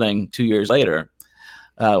of a building 2 years later,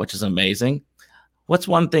 which is amazing. What's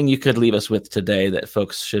one thing you could leave us with today that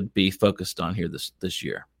folks should be focused on here this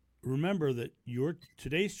year? Remember that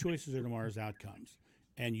today's choices are tomorrow's outcomes,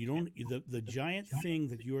 and the giant thing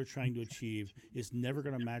that you are trying to achieve is never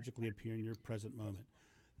going to magically appear in your present moment.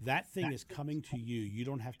 That thing is coming to you. You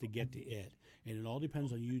don't have to get to it, and it all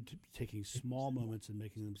depends on you taking small moments and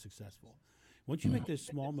making them successful. Once you make those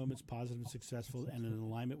small moments positive and successful and in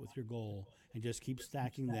alignment with your goal and just keep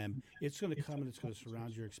stacking them, it's going to come and it's going to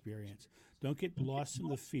surround your experience. Don't get lost in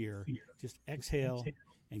the fear. Just exhale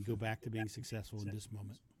and go back to being successful in this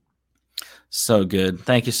moment. So good.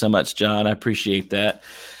 Thank you so much, John. I appreciate that.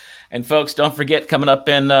 And folks, don't forget, coming up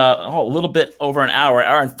in a little bit over an hour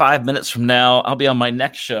and 5 minutes from now, I'll be on my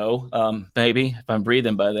next show. Maybe if I'm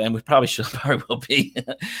breathing by then, we probably will be,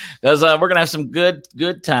 because we're gonna have some good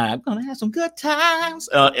time. Gonna have some good times.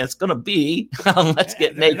 It's gonna be Let's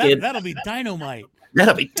Get Naked. That'll be dynamite.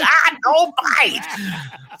 That'll be dynamite.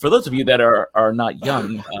 For those of you that are not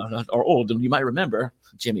young or old, you might remember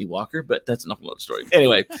Jimmy Walker, but that's enough of a story.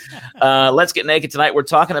 Anyway, Let's Get Naked tonight. We're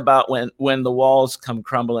talking about when the walls come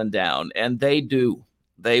crumbling down, and they do.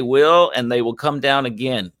 They will, and they will come down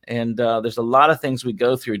again. And there's a lot of things we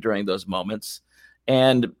go through during those moments,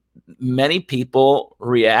 and many people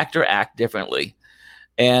react or act differently.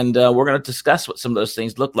 And we're going to discuss what some of those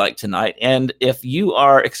things look like tonight. And if you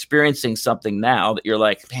are experiencing something now that you're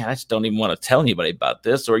like, man, I just don't even want to tell anybody about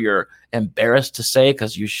this, or you're embarrassed to say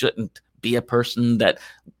because you shouldn't be a person that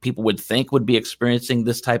people would think would be experiencing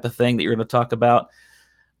this type of thing that you're going to talk about,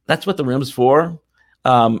 that's what the room's for.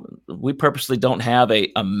 We purposely don't have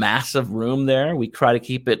a massive room there. We try to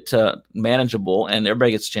keep it manageable, and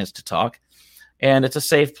everybody gets a chance to talk. And it's a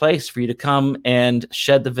safe place for you to come and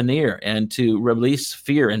shed the veneer and to release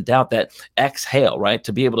fear and doubt, that exhale, right?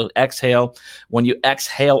 To be able to exhale. When you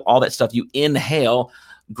exhale all that stuff, you inhale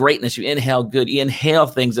greatness, you inhale good, you inhale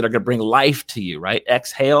things that are going to bring life to you, right?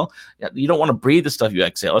 Exhale. You don't want to breathe the stuff you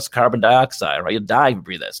exhale. It's carbon dioxide, right? You'll die if you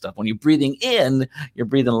breathe that stuff. When you're breathing in, you're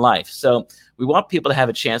breathing life. So we want people to have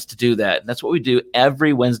a chance to do that. And that's what we do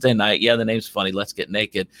every Wednesday night. Yeah, the name's funny. Let's Get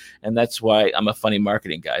Naked. And that's why I'm a funny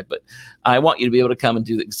marketing guy. But I want you to be able to come and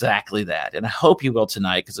do exactly that. And I hope you will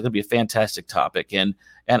tonight, because it's going to be a fantastic topic. And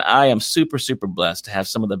I am super, super blessed to have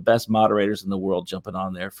some of the best moderators in the world jumping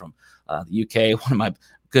on there from the UK. One of my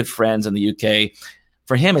good friends in the UK.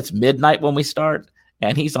 For him, it's midnight when we start,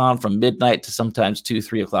 and he's on from midnight to sometimes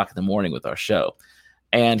 2-3 o'clock in the morning with our show.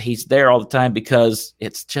 And he's there all the time because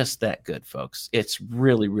it's just that good, folks. It's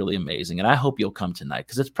really, really amazing. And I hope you'll come tonight,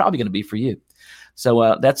 because it's probably going to be for you.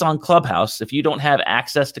 So that's on Clubhouse. If you don't have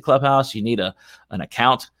access to Clubhouse, you need an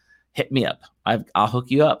account, hit me up. I'll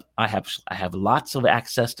hook you up. I have lots of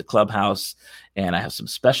access to Clubhouse, and I have some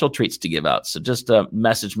special treats to give out. So just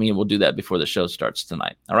message me, and we'll do that before the show starts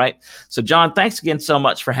tonight. All right. So John, thanks again so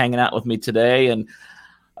much for hanging out with me today. And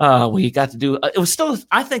we got to do, it was still,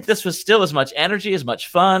 I think this was still as much energy, as much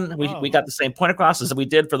fun. We got the same point across as we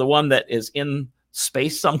did for the one that is in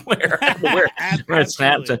space somewhere. where it's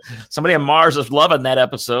snapped. Somebody on Mars is loving that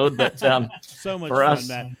episode. But so much fun, us,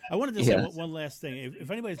 Matt. I wanted to say one last thing.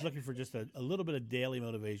 If anybody's looking for just a little bit of daily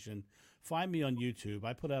motivation, find me on YouTube.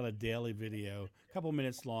 I put out a daily video, a couple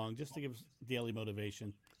minutes long, just to give daily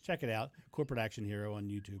motivation. Check it out, Corporate Action Hero on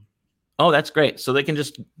YouTube. Oh, that's great. So they can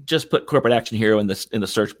just put Corporate Action Hero in the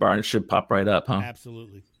search bar, and it should pop right up, huh?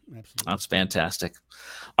 Absolutely. That's fantastic.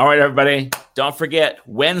 All right, everybody. Don't forget,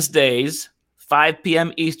 Wednesdays, 5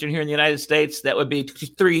 p.m. Eastern here in the United States. That would be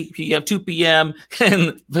 3 p.m., 2 p.m.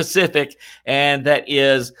 in Pacific. And that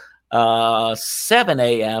is 7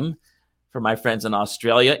 a.m. for my friends in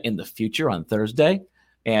Australia in the future on Thursday.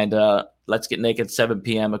 And Let's Get Naked, 7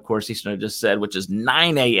 p.m., of course, Eastern, I just said, which is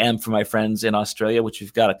 9 a.m. for my friends in Australia, which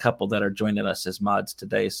we've got a couple that are joining us as mods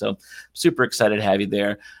today. So super excited to have you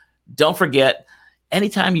there. Don't forget,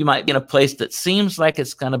 anytime you might be in a place that seems like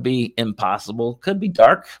it's going to be impossible, could be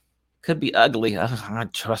dark, could be ugly.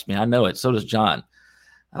 Trust me, I know it. So does John.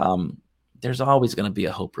 There's always going to be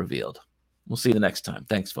a hope revealed. We'll see you the next time.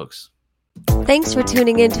 Thanks, folks. Thanks for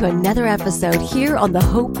tuning in to another episode here on the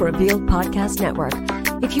Hope Revealed Podcast Network.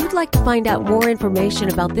 If you'd like to find out more information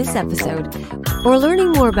about this episode, or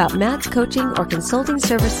learning more about Matt's coaching or consulting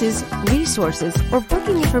services, resources, or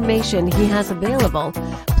booking information he has available,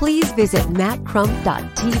 please visit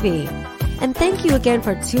mattcrump.tv. And thank you again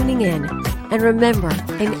for tuning in. And remember,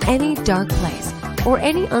 in any dark place or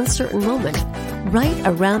any uncertain moment, right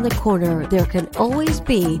around the corner, there can always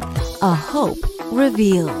be a hope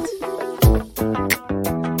revealed.